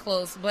close. Super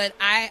close. But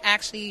I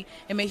actually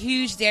am a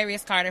huge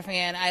Darius Carter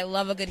fan. I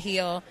love a good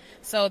heel.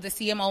 So to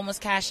see him almost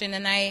cash in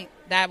tonight,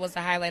 that was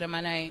the highlight of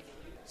my night.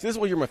 See, this is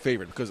why you're my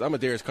favorite, because I'm a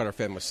Darius Carter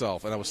fan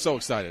myself, and I was so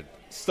excited.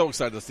 So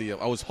excited to see him.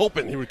 I was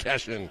hoping he would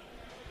cash in.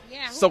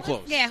 Yeah, so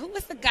close. Who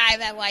was the guy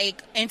that,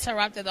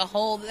 interrupted the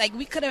whole...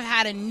 we could have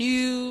had a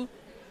new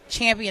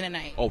champion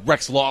tonight. Oh,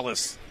 Rex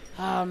Lawless.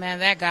 Oh, man,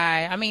 that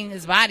guy. I mean,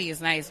 his body is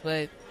nice,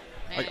 but...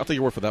 I'll take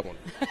your word for that one.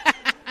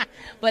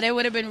 But it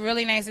would have been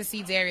really nice to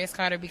see Darius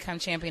Carter become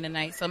champion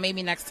tonight, so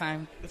maybe next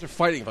time. After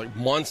fighting for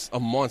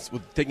months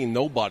with taking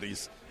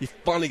nobodies, he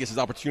finally gets his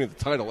opportunity at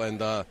the title,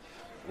 and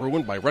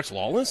ruined by Rex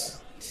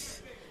Lawless?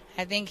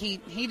 I think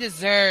he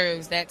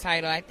deserves that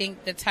title. I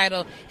think the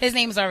title, his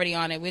name's already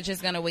on it. We're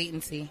just going to wait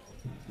and see.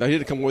 Now, he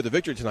didn't come away with the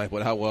victory tonight,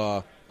 but how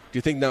do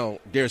you think now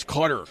Darius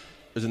Carter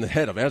is in the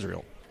head of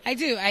Azrael? I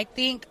do. I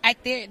think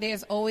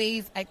there's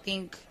always,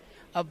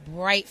 a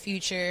bright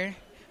future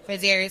for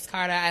Darius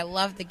Carter. I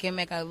love the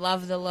gimmick. I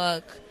love the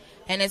look.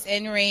 And his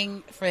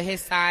in-ring for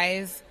his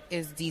size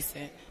is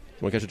decent.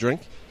 You want to catch a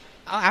drink?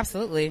 Oh,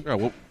 absolutely. All right,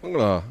 well, I'm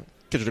going to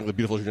catch a drink with the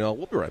beautiful Janelle.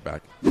 We'll be right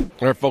back. All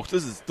right, folks,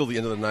 this is still the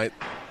end of the night.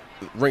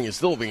 The ring is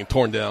still being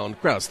torn down. The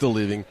crowd's still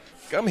leaving.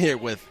 I'm here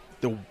with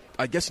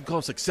I guess you can call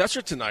him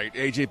successor tonight,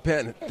 AJ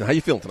Penn. How you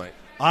feeling tonight?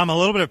 I'm a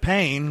little bit of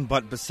pain,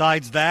 but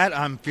besides that,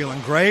 I'm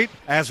feeling great.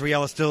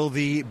 Azrael is still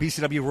the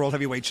BCW World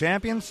Heavyweight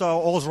Champion, so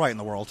all is right in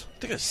the world.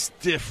 Take a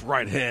stiff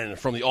right hand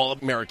from the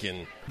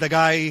All-American. The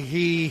guy,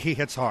 he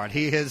hits hard.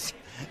 He hits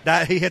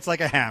like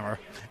a hammer.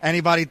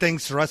 Anybody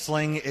thinks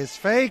wrestling is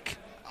fake,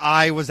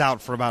 I was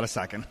out for about a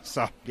second,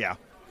 so yeah.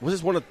 Was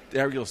this one of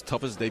Ariel's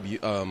toughest debut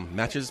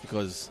matches?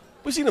 Because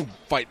we've seen him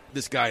fight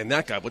this guy and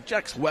that guy, but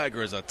Jack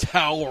Swagger is a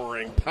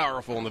towering,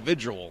 powerful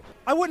individual.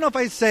 I wouldn't know if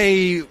I'd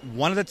say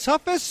one of the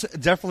toughest.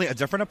 Definitely a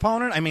different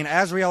opponent. I mean,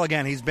 Azrael,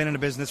 again, he's been in the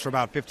business for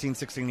about 15,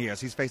 16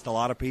 years. He's faced a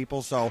lot of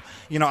people. So,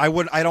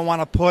 I don't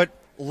want to put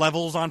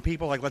levels on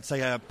people like, let's say,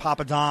 a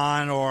Papa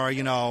Don or,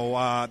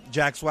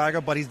 Jack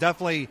Swagger. But he's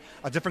definitely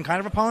a different kind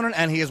of opponent,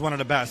 and he is one of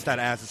the best that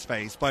Az has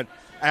faced. But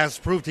Az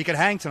proved he could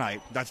hang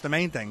tonight. That's the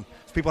main thing.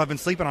 People have been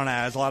sleeping on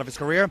Az a lot of his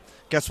career.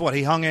 Guess what?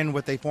 He hung in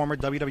with a former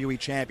WWE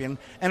champion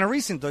and a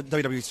recent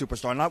WWE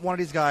superstar. Not one of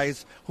these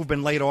guys who've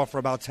been laid off for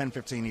about 10,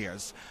 15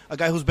 years. A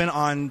guy who's been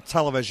on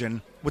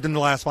television within the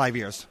last 5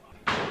 years.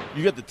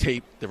 You got the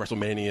tape, the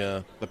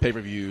WrestleMania, the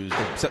pay-per-views, the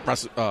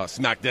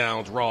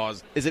SmackDowns,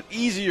 Raws. Is it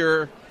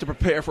easier to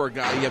prepare for a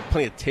guy you have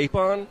plenty of tape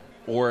on,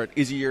 or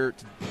easier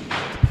to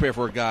prepare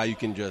for a guy you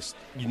can just,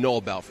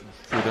 about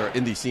for their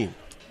indie scene?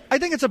 I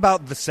think it's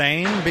about the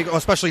same,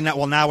 especially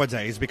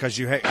nowadays, because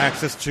you have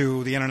access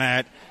to the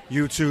internet,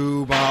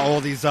 YouTube, all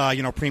these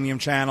premium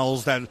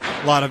channels that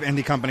a lot of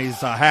indie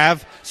companies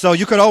have. So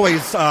you could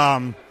always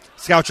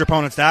scout your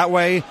opponents that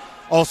way.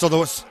 Also,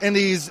 those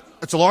indies,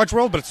 it's a large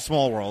world, but it's a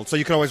small world. So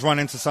you could always run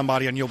into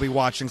somebody and you'll be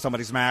watching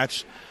somebody's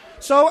match.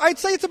 So I'd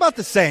say it's about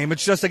the same.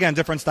 It's just, again,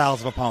 different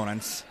styles of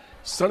opponents.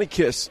 Sonny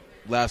Kiss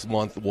last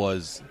month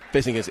was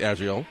facing against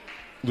Azrael,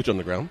 Lucha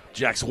Underground.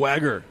 Jack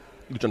Swagger,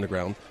 Lucha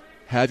Underground.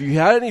 Have you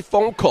had any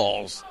phone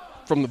calls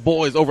from the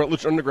boys over at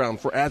Lucha Underground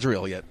for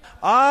Azrael yet?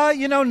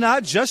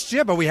 Not just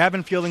yet, but we have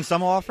been fielding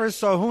some offers,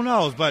 so who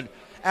knows. But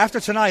after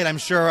tonight, I'm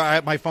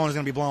sure my phone is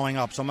going to be blowing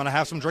up. So I'm going to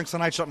have some drinks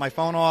tonight, shut my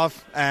phone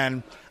off,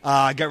 and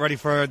get ready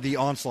for the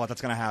onslaught that's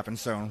going to happen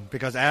soon.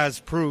 Because Az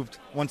proved,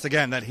 once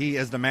again, that he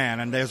is the man,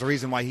 and there's a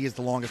reason why he is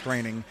the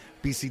longest-reigning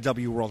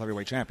BCW World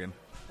Heavyweight Champion.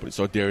 But we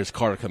saw Darius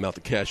Carter come out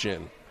to cash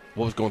in.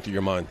 What was going through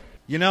your mind?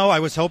 I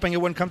was hoping it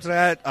wouldn't come to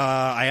that.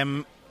 I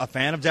am a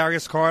fan of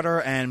Darius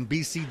Carter, and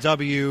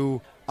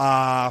BCW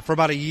for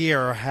about a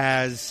year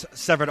has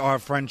severed our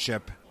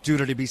friendship due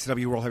to the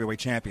BCW World Heavyweight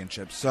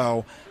Championship.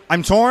 So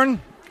I'm torn.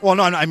 Well,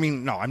 no,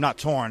 I'm not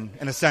torn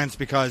in a sense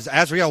because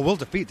Azrael will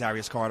defeat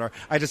Darius Carter.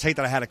 I just hate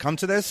that I had to come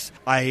to this.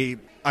 I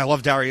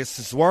love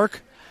Darius's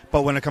work,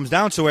 but when it comes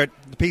down to it,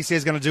 the PCA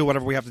is going to do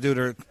whatever we have to do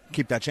to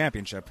keep that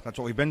championship. That's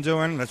what we've been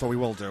doing. That's what we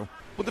will do.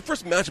 Well, the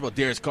first match about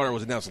Darius Carter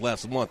was announced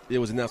last month. It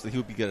was announced that he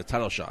would get a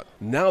title shot.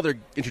 Now they're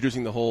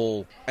introducing the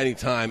whole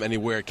anytime,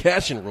 anywhere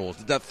cash-in rules.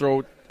 Did that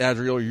throw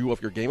Azrael or you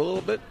off your game a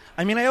little bit?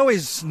 I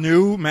always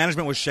knew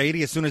management was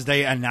shady as soon as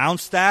they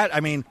announced that.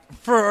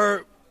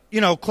 For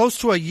close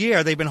to a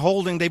year, they've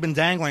been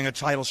dangling a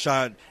title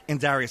shot in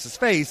Darius's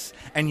face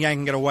and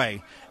yanking it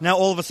away. Now,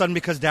 all of a sudden,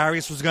 because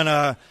Darius was going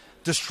to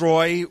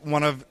destroy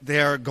one of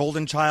their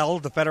golden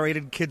child, the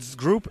Federated Kids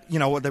group, they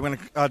want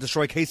to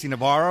destroy Casey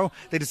Navarro,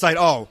 they decide,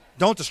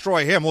 don't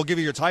destroy him, we'll give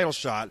you your title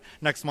shot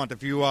next month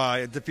if you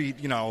defeat,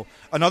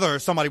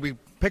 somebody we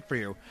pick for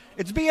you.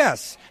 It's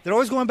BS. They're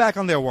always going back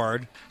on their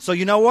word. So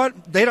you know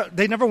what?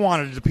 They never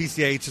wanted the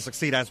PCA to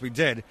succeed as we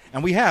did,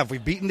 and we have.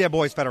 We've beaten their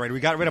boys Federated. We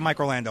got rid of Mike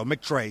Orlando,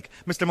 Mick Drake,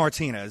 Mr.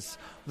 Martinez.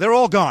 They're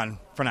all gone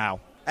for now.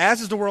 Az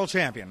is the world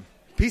champion.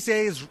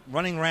 PCA is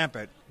running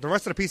rampant. The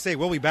rest of the PCA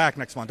will be back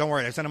next month. Don't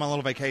worry, I sent him on a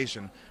little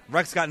vacation.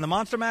 Rex got in the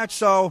monster match,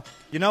 so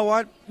you know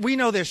what? We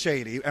know they're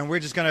shady, and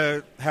we're just going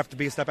to have to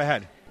be a step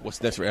ahead.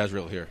 What's next for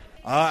Azrael here?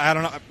 I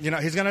don't know.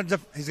 He's going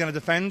to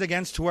defend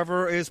against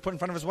whoever is put in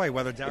front of his way.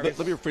 Whether Darius...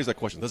 Let me rephrase that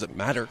question. Does it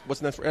matter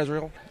what's next for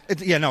Azrael?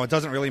 It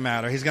doesn't really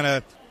matter. He's going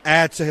to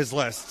add to his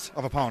list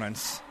of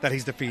opponents that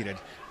he's defeated.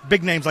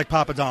 Big names like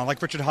Papa Don,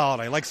 like Richard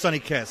Holiday, like Sonny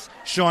Kiss,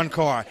 Sean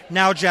Carr,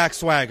 now Jack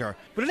Swagger.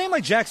 But a name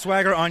like Jack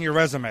Swagger on your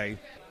resume,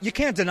 you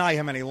can't deny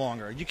him any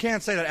longer. You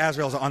can't say that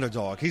Azrael's an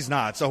underdog. He's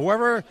not. So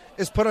whoever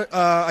is put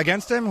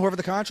against him, whoever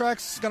the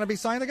contract's going to be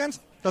signed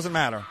against, doesn't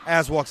matter.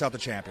 Az walks out the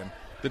champion.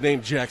 The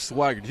name Jack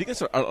Swagger, do you think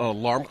it's an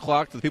alarm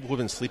clock to the people who have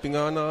been sleeping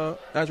on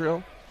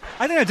Azrael?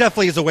 I think it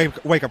definitely is a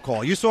wake-up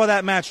call. You saw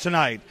that match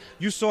tonight.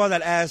 You saw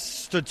that Az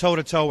stood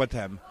toe-to-toe with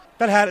him.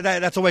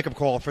 That's a wake-up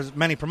call for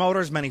many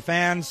promoters, many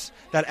fans,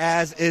 that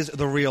Az is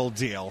the real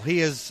deal. He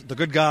is the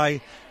good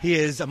guy. He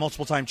is a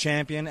multiple-time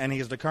champion, and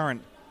he is the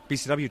current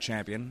BCW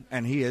champion,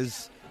 and he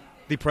is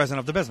the president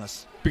of the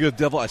business. Speaking of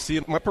the devil, I see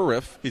him in my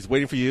periph. He's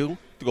waiting for you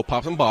to go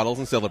pop some bottles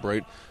and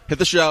celebrate. Hit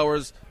the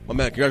showers. My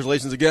man,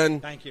 congratulations again.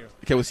 Thank you.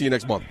 Okay, we'll see you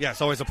next month. Yeah,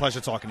 it's always a pleasure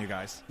talking to you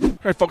guys. All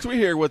right, folks, we're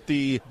here with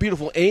the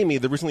beautiful Amy,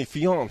 the recently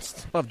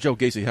fiancé of Joe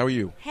Gacy. How are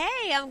you?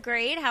 Hey, I'm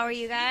great. How are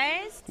you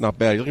guys? Not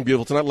bad. You're looking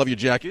beautiful tonight. Love your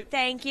jacket.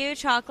 Thank you,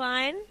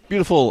 Chalkline.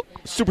 Beautiful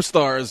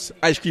Superstars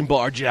ice cream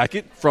bar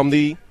jacket from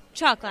the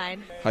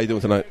Chalkline. How you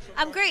doing tonight?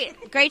 I'm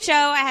great. Great show.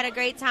 I had a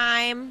great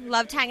time.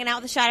 Loved hanging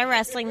out with the Shot of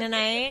Wrestling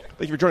tonight.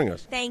 Thank you for joining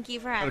us. Thank you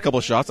for having Had me. a couple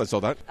of shots. I saw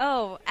that.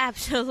 Oh,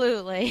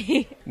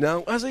 absolutely.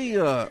 Now, as a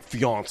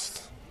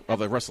fiancé of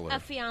a wrestler, A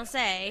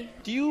fiancé.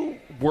 do you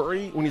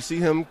worry when you see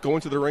him go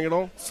into the ring at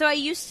all? So I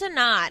used to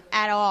not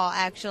at all,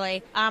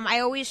 actually.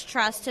 I always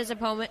trust his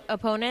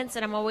opponents,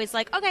 and I'm always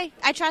like, okay,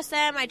 I trust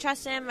them,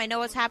 I know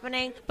what's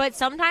happening. But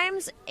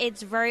sometimes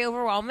it's very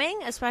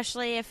overwhelming,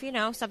 especially if,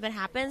 something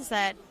happens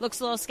that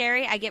looks a little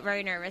scary. I get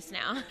very nervous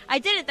now. I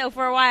did it, though,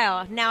 for a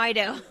while. Now I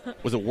do.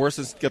 Was it worse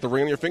to get the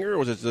ring on your finger, or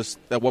was it just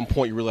at one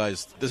point you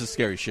realized this is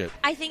scary shit?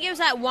 I think it was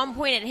at one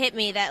point it hit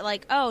me that,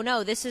 like, oh,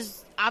 no, this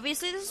is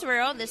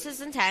real, this is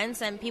intense,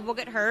 and people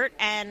get hurt,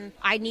 and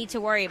I need to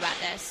worry about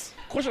this.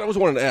 Question I always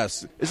wanted to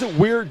ask, is it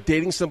weird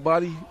dating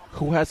somebody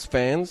who has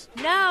fans?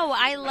 No,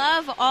 I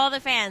love all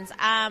the fans.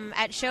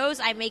 At shows,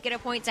 I make it a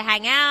point to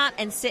hang out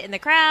and sit in the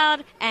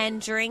crowd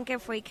and drink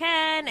if we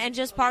can and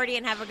just party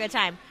and have a good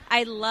time.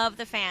 I love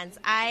the fans.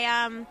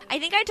 I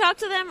think I talk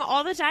to them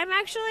all the time,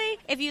 actually.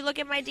 If you look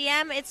at my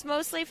DM, it's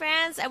mostly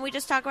fans, and we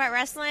just talk about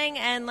wrestling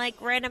and, like,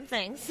 random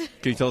things.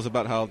 Can you tell us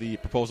about how the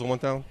proposal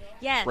went down?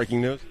 Yes.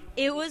 Breaking news?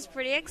 It was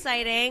pretty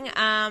exciting.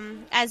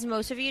 As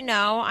most of you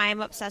know,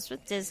 I'm obsessed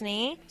with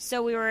Disney.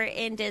 So we were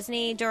in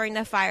Disney during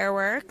the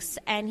fireworks,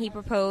 and he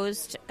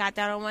proposed, got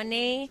down on one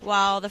knee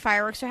while the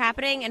fireworks were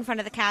happening in front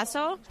of the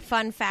castle.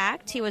 Fun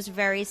fact, he was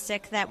very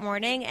sick that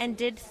morning and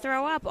did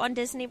throw up on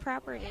Disney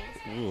properties.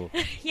 Ooh.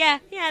 Yeah,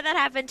 that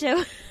happened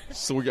too.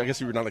 So I guess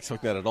you were not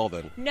expecting that at all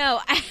then. No,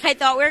 I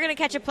thought we were going to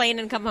catch a plane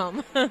and come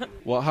home.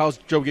 Well, how's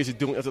Joe Gacy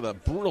doing after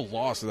that brutal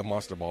loss in the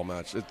Monster Ball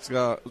match? It's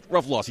a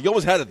rough loss. He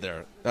almost had it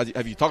there.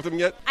 Have you talked to him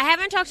yet? I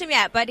haven't talked to him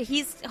yet, but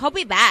he'll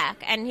be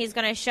back, and he's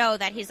going to show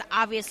that he's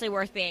obviously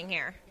worth being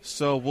here.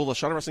 So will the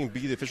Shot of Wrestling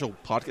be the official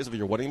podcast of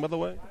your wedding, by the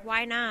way?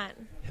 Why not?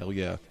 Hell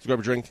yeah. So grab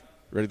a drink.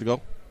 Ready to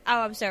go?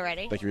 Oh, I'm so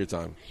ready. Thank you for your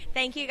time.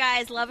 Thank you,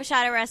 guys. Love a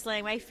Shot of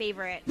Wrestling. My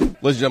favorite. Ladies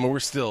and gentlemen, we're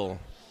still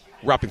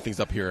wrapping things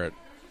up here at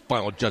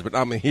Final Judgment.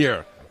 I'm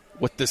here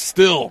with the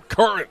still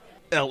current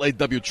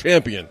LAW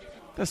champion.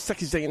 That's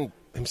Sexy Zane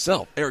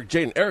himself, Eric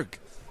Jaden. Eric,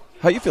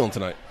 how you feeling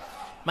tonight?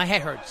 My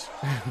head hurts.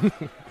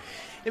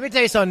 Let me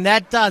tell you something.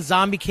 That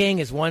Zombie King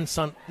is one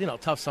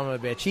tough son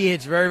of a bitch. He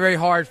hits very, very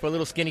hard for a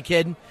little skinny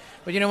kid.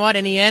 But you know what?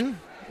 In the end,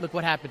 look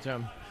what happened to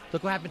him.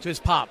 Look what happened to his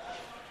pop.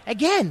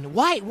 Again,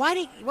 why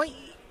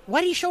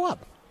did he show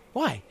up?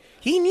 Why?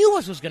 He knew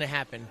what was going to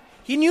happen.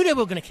 He knew they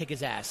were going to kick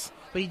his ass.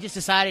 But he just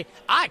decided,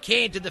 I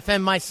came to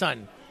defend my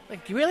son.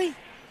 Like, really?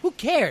 Who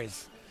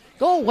cares?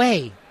 Go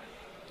away.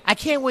 I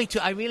can't wait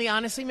to. I really,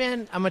 honestly,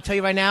 man, I'm going to tell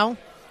you right now,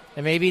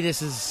 and maybe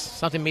this is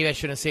something maybe I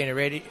shouldn't say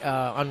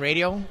on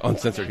radio.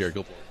 Uncensored here.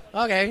 Go for it.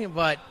 Okay,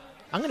 but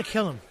I'm going to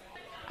kill him.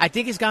 I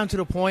think it's gotten to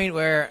the point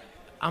where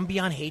I'm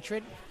beyond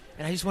hatred,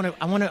 and I just want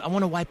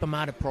to wipe him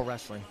out of pro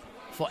wrestling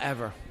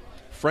forever.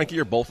 Frankie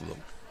or both of them?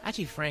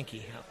 Actually,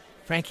 Frankie.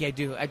 Frankie, I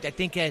do. I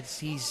think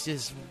he's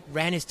just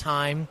ran his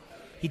time.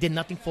 He did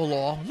nothing for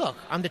law. Look,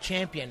 I'm the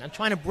champion. I'm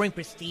trying to bring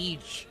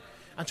prestige.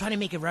 I'm trying to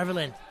make it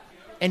relevant.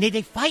 And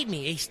they fight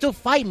me. They still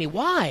fight me.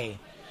 Why?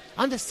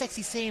 I'm the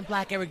Sexy Saiyan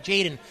Black Eric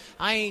Jaden.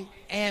 I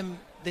am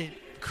the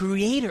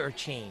creator of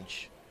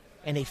change.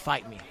 And they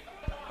fight me.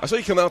 I saw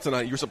you come out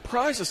tonight. You were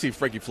surprised to see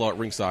Frankie Flaw at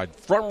ringside.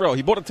 Front row.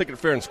 He bought a ticket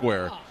fair and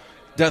square.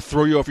 Did that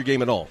throw you off your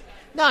game at all?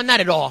 No, not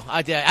at all.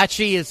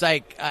 Actually, it's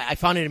like I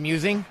found it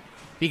amusing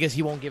because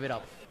he won't give it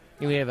up.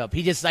 He won't give it up.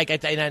 He just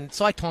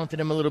so I taunted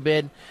him a little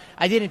bit.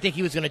 I didn't think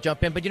he was going to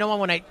jump in, but you know what?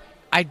 When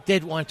I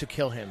did want to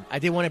kill him. I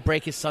did want to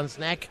break his son's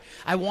neck.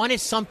 I wanted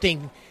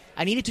something.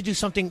 I needed to do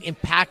something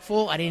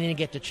impactful. I didn't even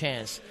get the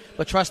chance.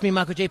 But trust me,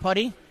 Michael J.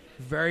 Putty,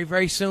 very,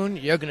 very soon,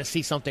 you're going to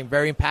see something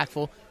very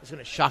impactful. It's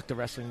going to shock the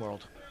wrestling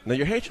world. Now,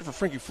 your hatred for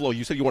Frankie Flo,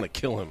 you said you want to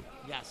kill him.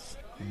 Yes.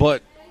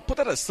 But put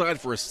that aside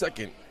for a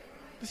second.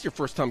 This is your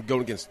first time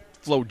going against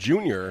Flo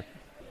Jr.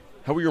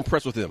 How were you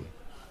impressed with him?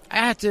 I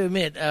have to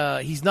admit,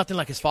 he's nothing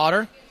like his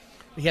father.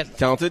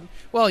 Talented?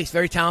 Well, he's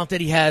very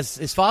talented. He has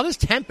his father's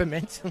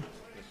temperament.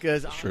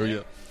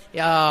 Sure,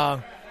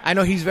 yeah. I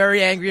know he's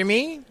very angry at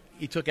me.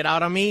 He took it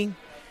out on me.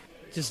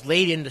 Just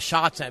laid in the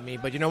shots at me.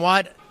 But you know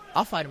what?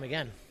 I'll fight him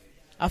again.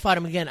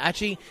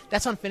 Actually,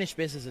 that's unfinished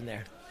business in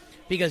there.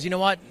 Because you know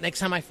what? Next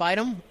time I fight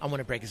him, I'm going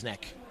to break his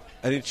neck.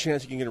 Any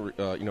chance you can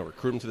get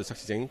recruit him to the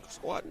Sexy Zane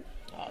squad?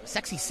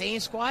 Sexy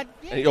Saiyan squad?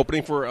 Yeah. Any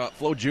opening for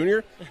Flo Jr.?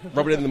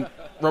 Rub it in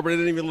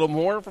even a little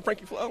more for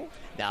Frankie Flo?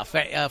 No,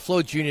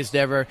 Flo Jr.'s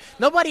never.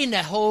 Nobody in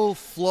that whole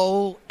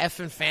Flo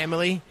effing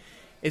family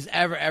is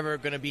ever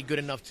going to be good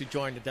enough to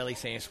join the Deli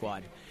Saiyan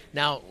squad.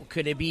 Now,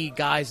 could it be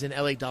guys in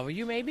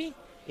LAW maybe?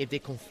 If they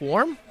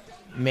conform?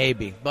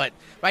 Maybe. But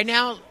right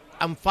now,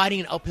 I'm fighting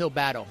an uphill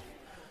battle.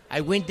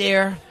 I went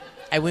there.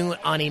 I went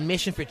on a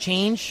mission for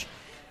change.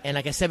 And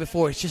like I said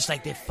before, it's just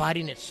like they're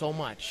fighting it so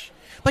much.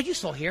 But you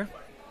saw here.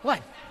 What?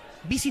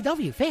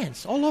 BCW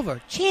fans all over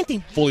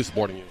chanting. Fully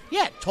supporting you.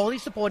 Yeah, totally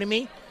supporting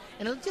me.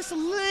 And just a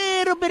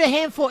little bit of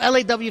handful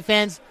of LAW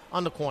fans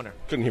on the corner.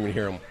 Couldn't even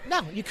hear them.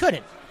 No, you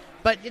couldn't.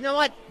 But you know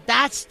what?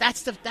 That's how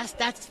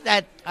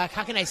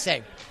can I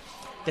say?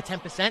 The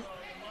 10%.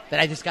 that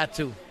I just got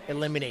to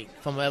eliminate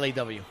from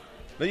LAW.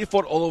 Now you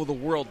fought all over the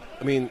world.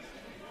 I mean,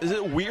 is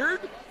it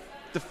weird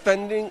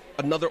defending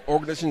another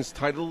organization's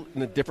title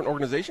in a different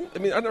organization? I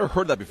mean, I've never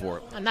heard that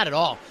before. Not at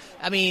all.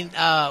 I mean,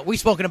 we've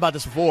spoken about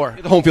this before.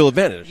 The home field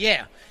advantage.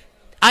 Yeah.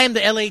 I am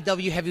the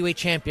LAW heavyweight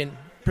champion,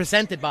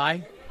 presented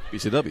by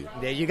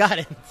BCW. There you got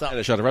it. So, And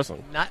a shot of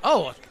wrestling.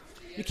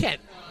 You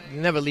can't. You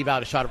never leave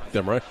out a shot of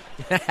Damn right.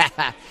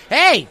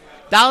 Hey,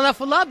 dialing up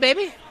for love,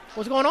 baby.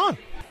 What's going on?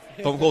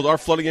 Phone calls are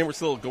flooding in. We're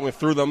still going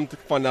through them to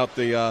find out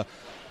the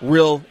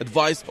real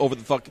advice over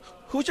the fuck.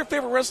 Who's your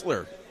favorite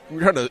wrestler?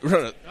 We're trying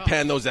to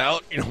pan those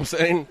out. You know what I'm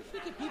saying?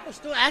 People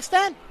still ask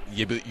that?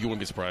 Yeah, but you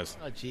wouldn't be surprised.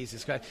 Oh,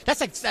 Jesus Christ. That's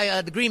like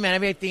the Green Man.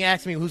 Everything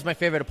asks me who's my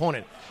favorite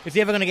opponent. Is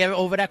he ever going to get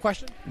over that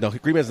question? No,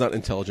 Green Man's not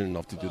intelligent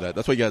enough to do that.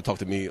 That's why you got to talk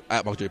to me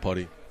at Michael J.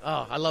 Putty.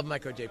 Oh, I love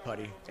Michael J.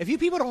 Putty. If you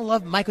people don't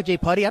love Michael J.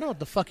 Putty, I don't know what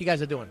the fuck you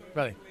guys are doing.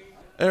 Really.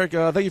 Eric,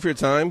 thank you for your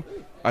time.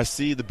 I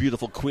see the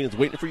beautiful queen is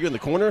waiting for you in the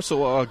corner,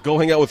 so go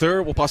hang out with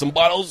her. We'll pop some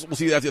bottles. We'll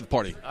see you after the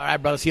party. All right,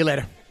 brother. See you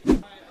later.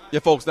 Yeah,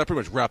 folks, that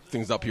pretty much wrapped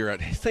things up here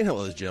at St.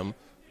 Helena's Gym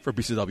for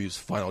BCW's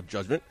Final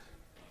Judgment.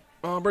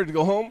 I'm ready to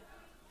go home.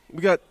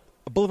 We got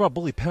a Boulevard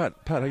Bully,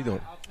 Pat. Pat, how you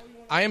doing?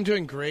 I am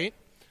doing great.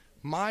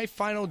 My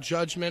final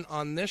judgment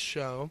on this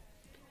show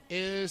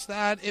is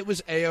that it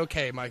was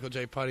A-OK, Michael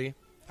J. Putty.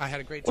 I had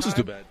a great time. Wasn't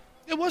too bad.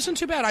 It wasn't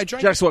too bad. I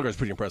drank. Jack Swagger is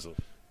pretty impressive.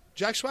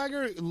 Jack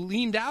Swagger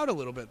leaned out a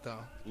little bit, though.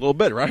 A little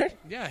bit, right?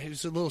 Yeah, he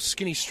was a little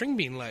skinny string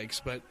bean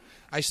legs, but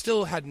I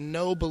still had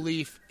no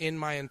belief in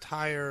my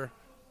entire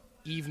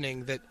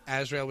evening that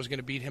Azrael was going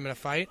to beat him in a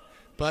fight,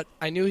 but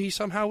I knew he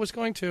somehow was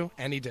going to,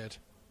 and he did.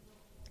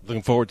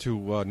 Looking forward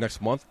to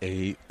next month,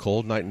 A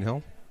Cold Night in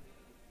Hell.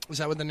 Is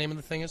that what the name of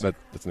the thing is?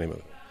 That's the name of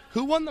it.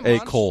 Who won the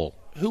Cole.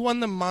 Who won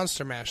the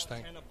Monster Mash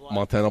thing?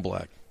 Montana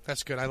Black.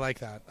 That's good. I like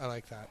that.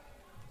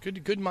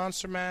 Good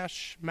Monster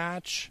Mash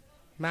match.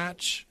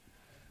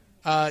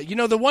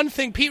 The one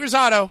thing, Pete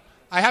Rosado,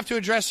 I have to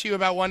address you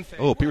about one thing.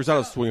 Oh, Pete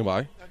Rosado's swinging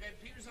by.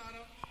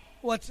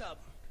 What's up?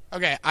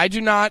 Okay, I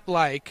do not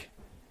like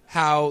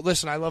how,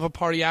 listen, I love a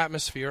party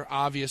atmosphere,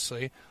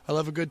 obviously. I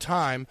love a good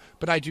time,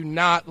 but I do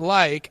not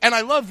like, and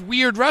I love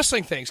weird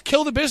wrestling things.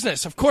 Kill the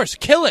business, of course.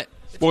 Kill it.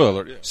 Spoiler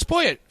alert. Yeah.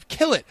 Spoil it.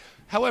 Kill it.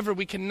 However,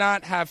 we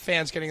cannot have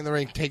fans getting in the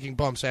ring taking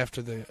bumps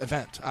after the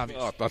event,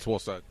 obviously. Oh, that's well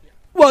said.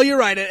 Well, you're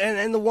right,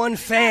 and the one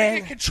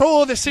fan...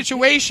 Control the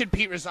situation,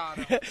 Pete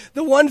Rosado.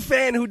 The one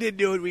fan who did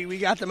do it, we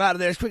got them out of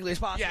there as quickly as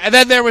possible. Yeah, and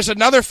then there was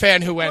another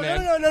fan who went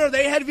in. No.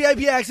 They had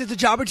VIP access to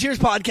Jobber Cheers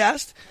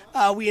podcast.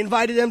 We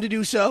invited them to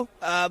do so.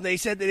 They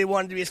said that they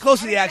wanted to be as close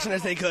to the action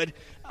as they could.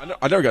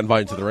 I never got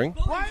invited to the ring.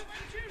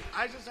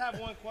 I just have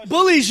one question.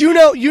 Bullies, you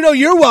know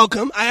you're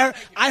welcome.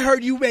 I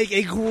heard you make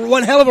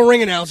one hell of a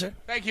ring announcer.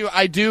 Thank you.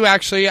 I do,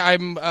 actually.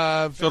 I'm...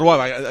 So do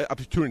I. I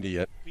opportunity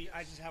yet.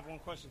 I just have one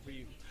question for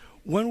you.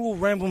 When will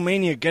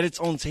Ramblemania get its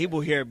own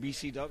table here at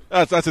BCW?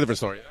 That's a different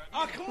story.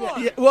 Oh, come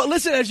on. Yeah, well,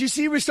 listen, as you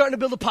see, we're starting to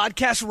build a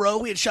podcast row.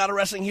 We had Shot of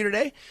Wrestling here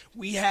today.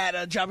 We had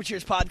a Jobber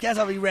Cheers podcast.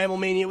 Obviously,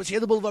 Ramblemania was here.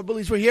 The Boulevard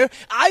Bullies were here.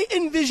 I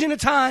envision a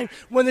time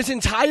when this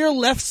entire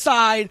left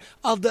side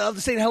of the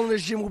St.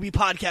 Helena's Gym will be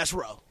podcast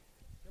row.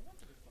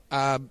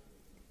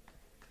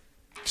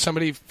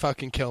 Somebody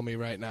fucking kill me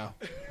right now.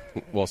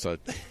 Well said.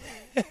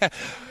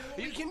 What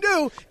we can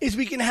do is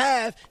we can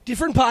have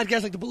different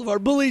podcasts like the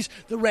Boulevard Bullies,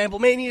 the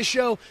Ramblemania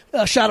Show,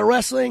 Shot of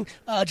Wrestling,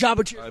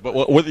 Jobber Cheers.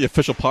 But we're the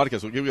official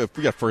podcast.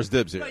 We got first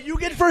dibs here. You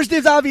get first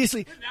dibs,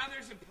 obviously. Now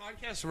there's a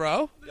podcast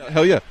row?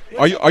 Hell yeah.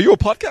 Are you a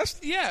podcast?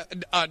 Yeah.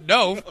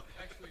 No.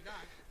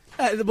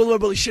 The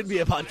Boulevard Bullies should be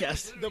a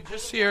podcast.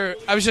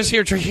 I was just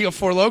here drinking a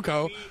Four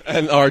Loko.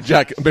 And our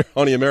Jack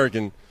Honey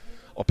American.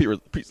 Oh,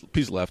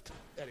 Pete's left.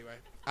 Anyway,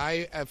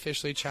 I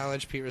officially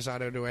challenge Pete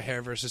Rosado to a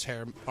hair versus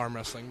hair arm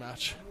wrestling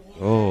match.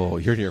 Oh,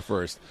 you're here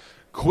first.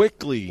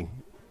 Quickly,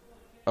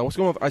 what's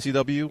going on with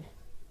ICW?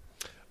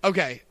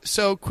 Okay,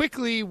 so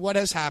quickly what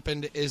has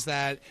happened is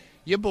that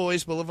your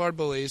boys, Boulevard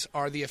Bullies,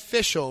 are the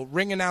official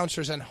ring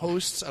announcers and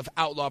hosts of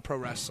Outlaw Pro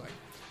Wrestling.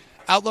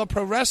 Outlaw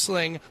Pro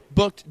Wrestling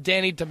booked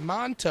Danny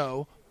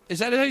DeMonto. Is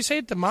that how you say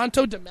it?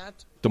 DeMonto?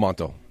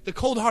 DeMonto. The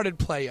cold-hearted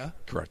player.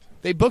 Correct.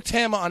 They booked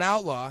him on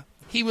Outlaw.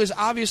 He was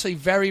obviously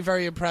very,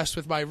 very impressed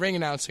with my ring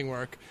announcing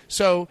work,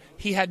 so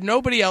he had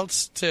nobody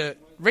else to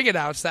ring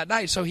announce that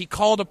night, so he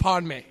called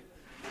upon me.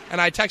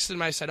 And I texted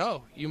him, I said,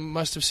 oh, you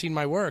must have seen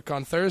my work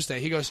on Thursday.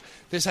 He goes,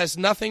 this has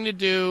nothing to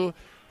do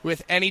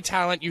with any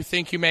talent you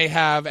think you may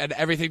have and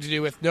everything to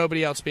do with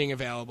nobody else being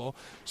available.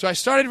 So I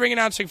started ring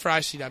announcing for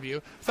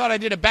ICW, thought I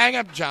did a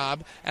bang-up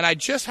job, and I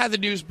just had the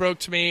news broke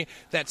to me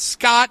that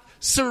Scott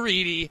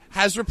Cerriti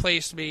has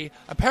replaced me.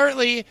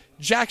 Apparently,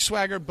 Jack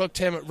Swagger booked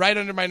him right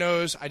under my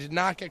nose. I did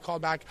not get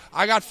called back.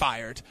 I got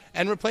fired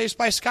and replaced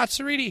by Scott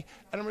Cerriti,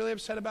 and I'm really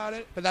upset about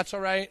it, but that's all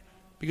right,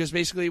 because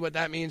basically what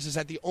that means is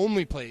that the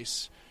only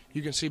place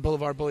you can see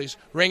Boulevard Bullies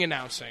ring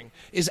announcing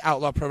is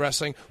Outlaw Pro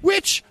Wrestling,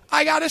 which,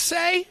 I gotta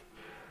say,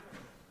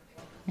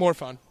 more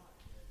fun.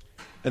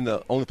 And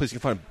the only place you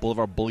can find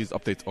Boulevard Bullies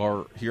updates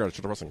are here at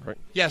Shot of Wrestling, right?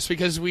 Yes,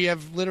 because we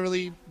have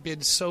literally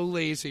been so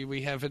lazy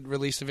we haven't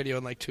released a video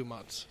in like 2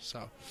 months.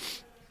 So,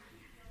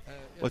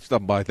 Let's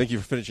stop by. Thank you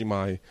for finishing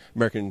my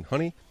American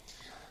Honey.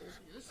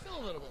 There's still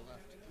a little bit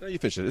left. No, you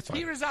finished it. It's fine.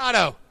 Pete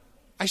Rosado,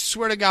 I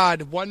swear to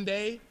God, one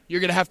day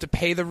you're going to have to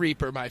pay the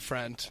Reaper, my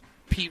friend.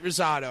 Pete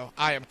Rosado,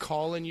 I am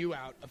calling you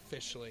out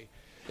officially.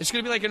 It's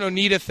going to be like an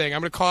Onita thing.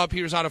 I'm going to call out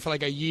Pete Rosado for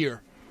like a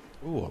year.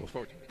 Ooh, I look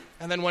forward to it.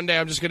 And then one day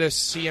I'm just going to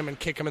see him and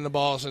kick him in the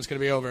balls, and it's going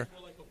to be over.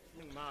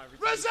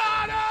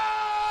 Rosado!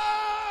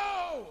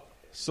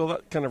 So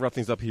that kind of wraps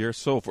things up here.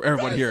 So for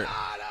everyone here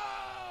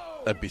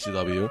at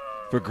BCW,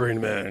 for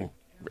Green Man,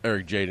 for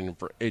Eric Jaden,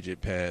 for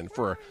AJ Penn,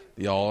 for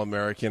the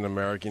All-American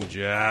American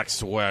Jack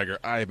Swagger,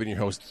 I have been your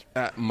host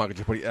at Michael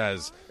J. Putty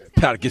as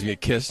Pat gives me a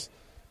kiss.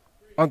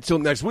 Until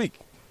next week.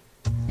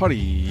 Putty,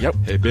 yep.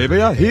 Hey,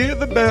 baby, I hear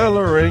the bell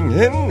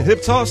ringing,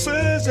 hip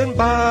tosses and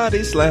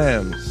body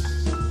slams.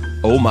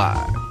 Oh, my.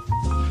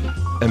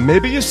 And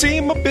maybe you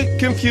seem a bit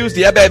confused,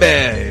 yeah,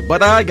 baby,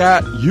 but I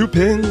got you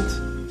pinned.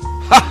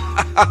 Ha,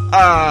 ha,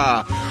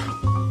 ha,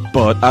 ha.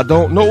 But I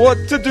don't know what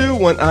to do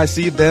when I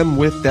see them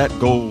with that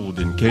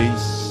golden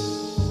case.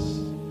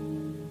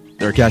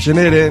 They're cashing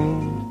it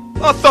in.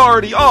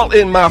 Authority all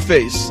in my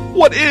face.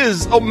 What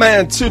is a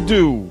man to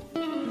do?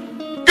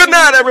 Good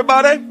night,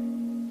 everybody.